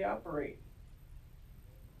and how they operate.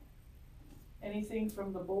 Anything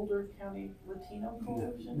from the Boulder County Latino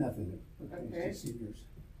Coalition? Nothing. Okay. It's just seniors.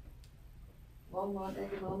 Longmont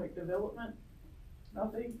Economic Development?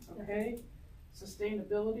 Nothing? Okay.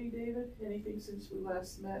 Sustainability, David? Anything since we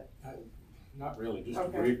last met? Not really, just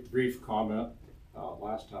Okay. a brief comment.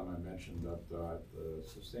 Last time I mentioned that the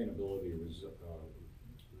sustainability,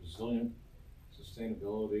 resilient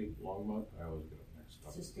sustainability, Longmont, I always get it mixed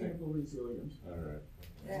up. Sustainable resilience. All right.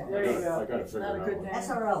 Yeah, there you go. I gotta figure Not it a out. good name.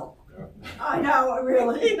 SRL. Yeah. I know,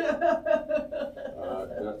 really.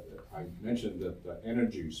 I mentioned that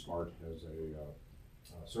Energy Smart has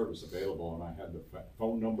a service available, and I had the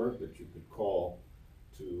phone number that you could call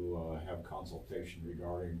to have consultation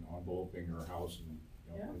regarding enveloping your house and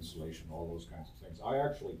insulation, all those kinds of things. I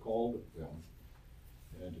actually called them,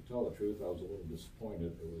 and to tell the truth, I was a little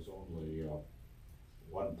disappointed. It was only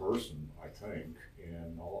one person, I think,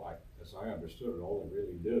 and as I understood it, all they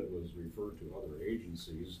really did was refer to other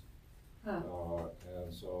agencies. And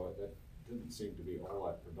so that didn't seem to be all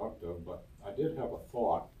that productive, but I did have a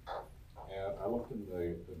thought, and I looked in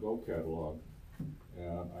the Go catalog,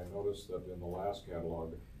 and I noticed that in the last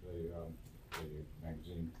catalog, the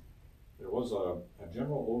magazine, there was a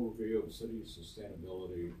general overview of city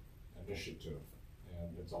sustainability initiative,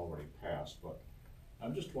 and it's already passed, but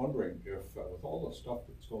I'm just wondering if with all the stuff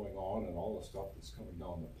that's going on and all the stuff that's coming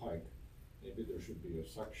down the pike, maybe there should be a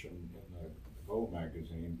section in the Go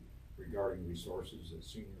magazine regarding resources that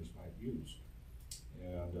seniors might use.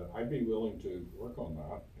 And I'd be willing to work on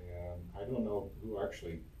that, and I don't know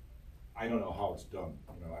how it's done.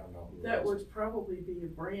 You know, I don't know who. That would probably be a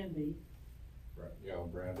Brandy. Right, yeah,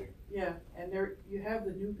 Brandy. Yeah, and there, you have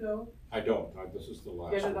the new Go? I don't, this is the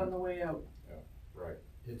last Get it one. on the way out. Yeah, right.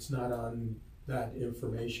 It's not on that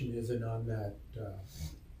information, isn't on that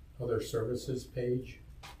other services page?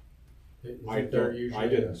 I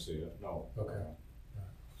didn't see it, no. Okay.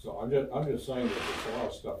 So I'm just saying that there's a lot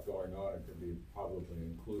of stuff going on, it could be probably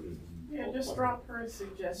included in. Yeah, just drop her a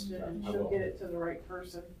suggestion and I she'll will. get it to the right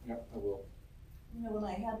person. Yeah, I will. You know, when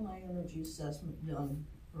I had my energy assessment done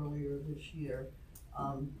earlier this year,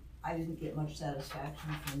 I didn't get much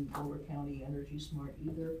satisfaction from Boulder County Energy Smart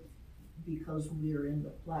either, because we're in the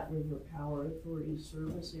Platte River Power Authority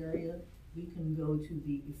service area. We can go to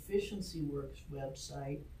the Efficiency Works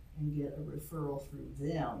website and get a referral through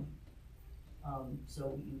them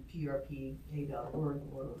So you prpa.org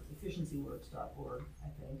or efficiencyworks.org, I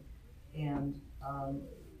think.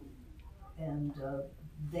 And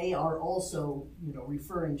they are also,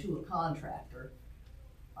 referring to a contractor.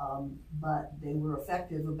 But they were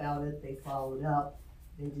effective about it, they followed up,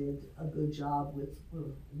 they did a good job with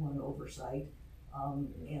one oversight.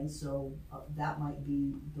 And so that might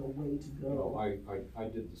be the way to go. I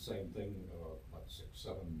did the same thing, like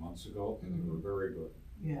 6-7 months ago, and they were very good.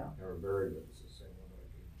 Yeah. They were very good. It's the same one that I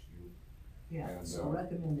gave to you. Yeah, And, so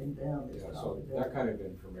recommending them is probably so that kind of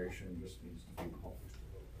information just needs to be published a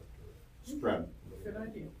little bit to spread. Good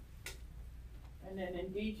idea. And then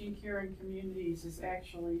engaging caring communities is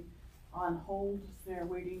actually on hold. They're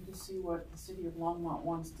waiting to see what the city of Longmont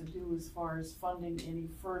wants to do as far as funding any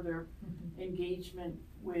further engagement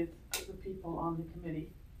with the people on the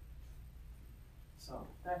committee. So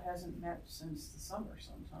that hasn't met since the summer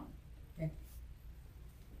sometime. I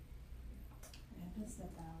have to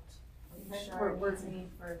step out. Okay. Sure, We're- it's me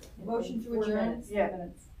for Motion to 4 adjourn? minutes, 4 Yeah.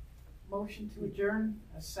 minutes. Motion to adjourn,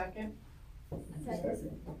 a second.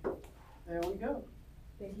 Second. There we go.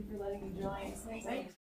 Thank you for letting me join. Thanks.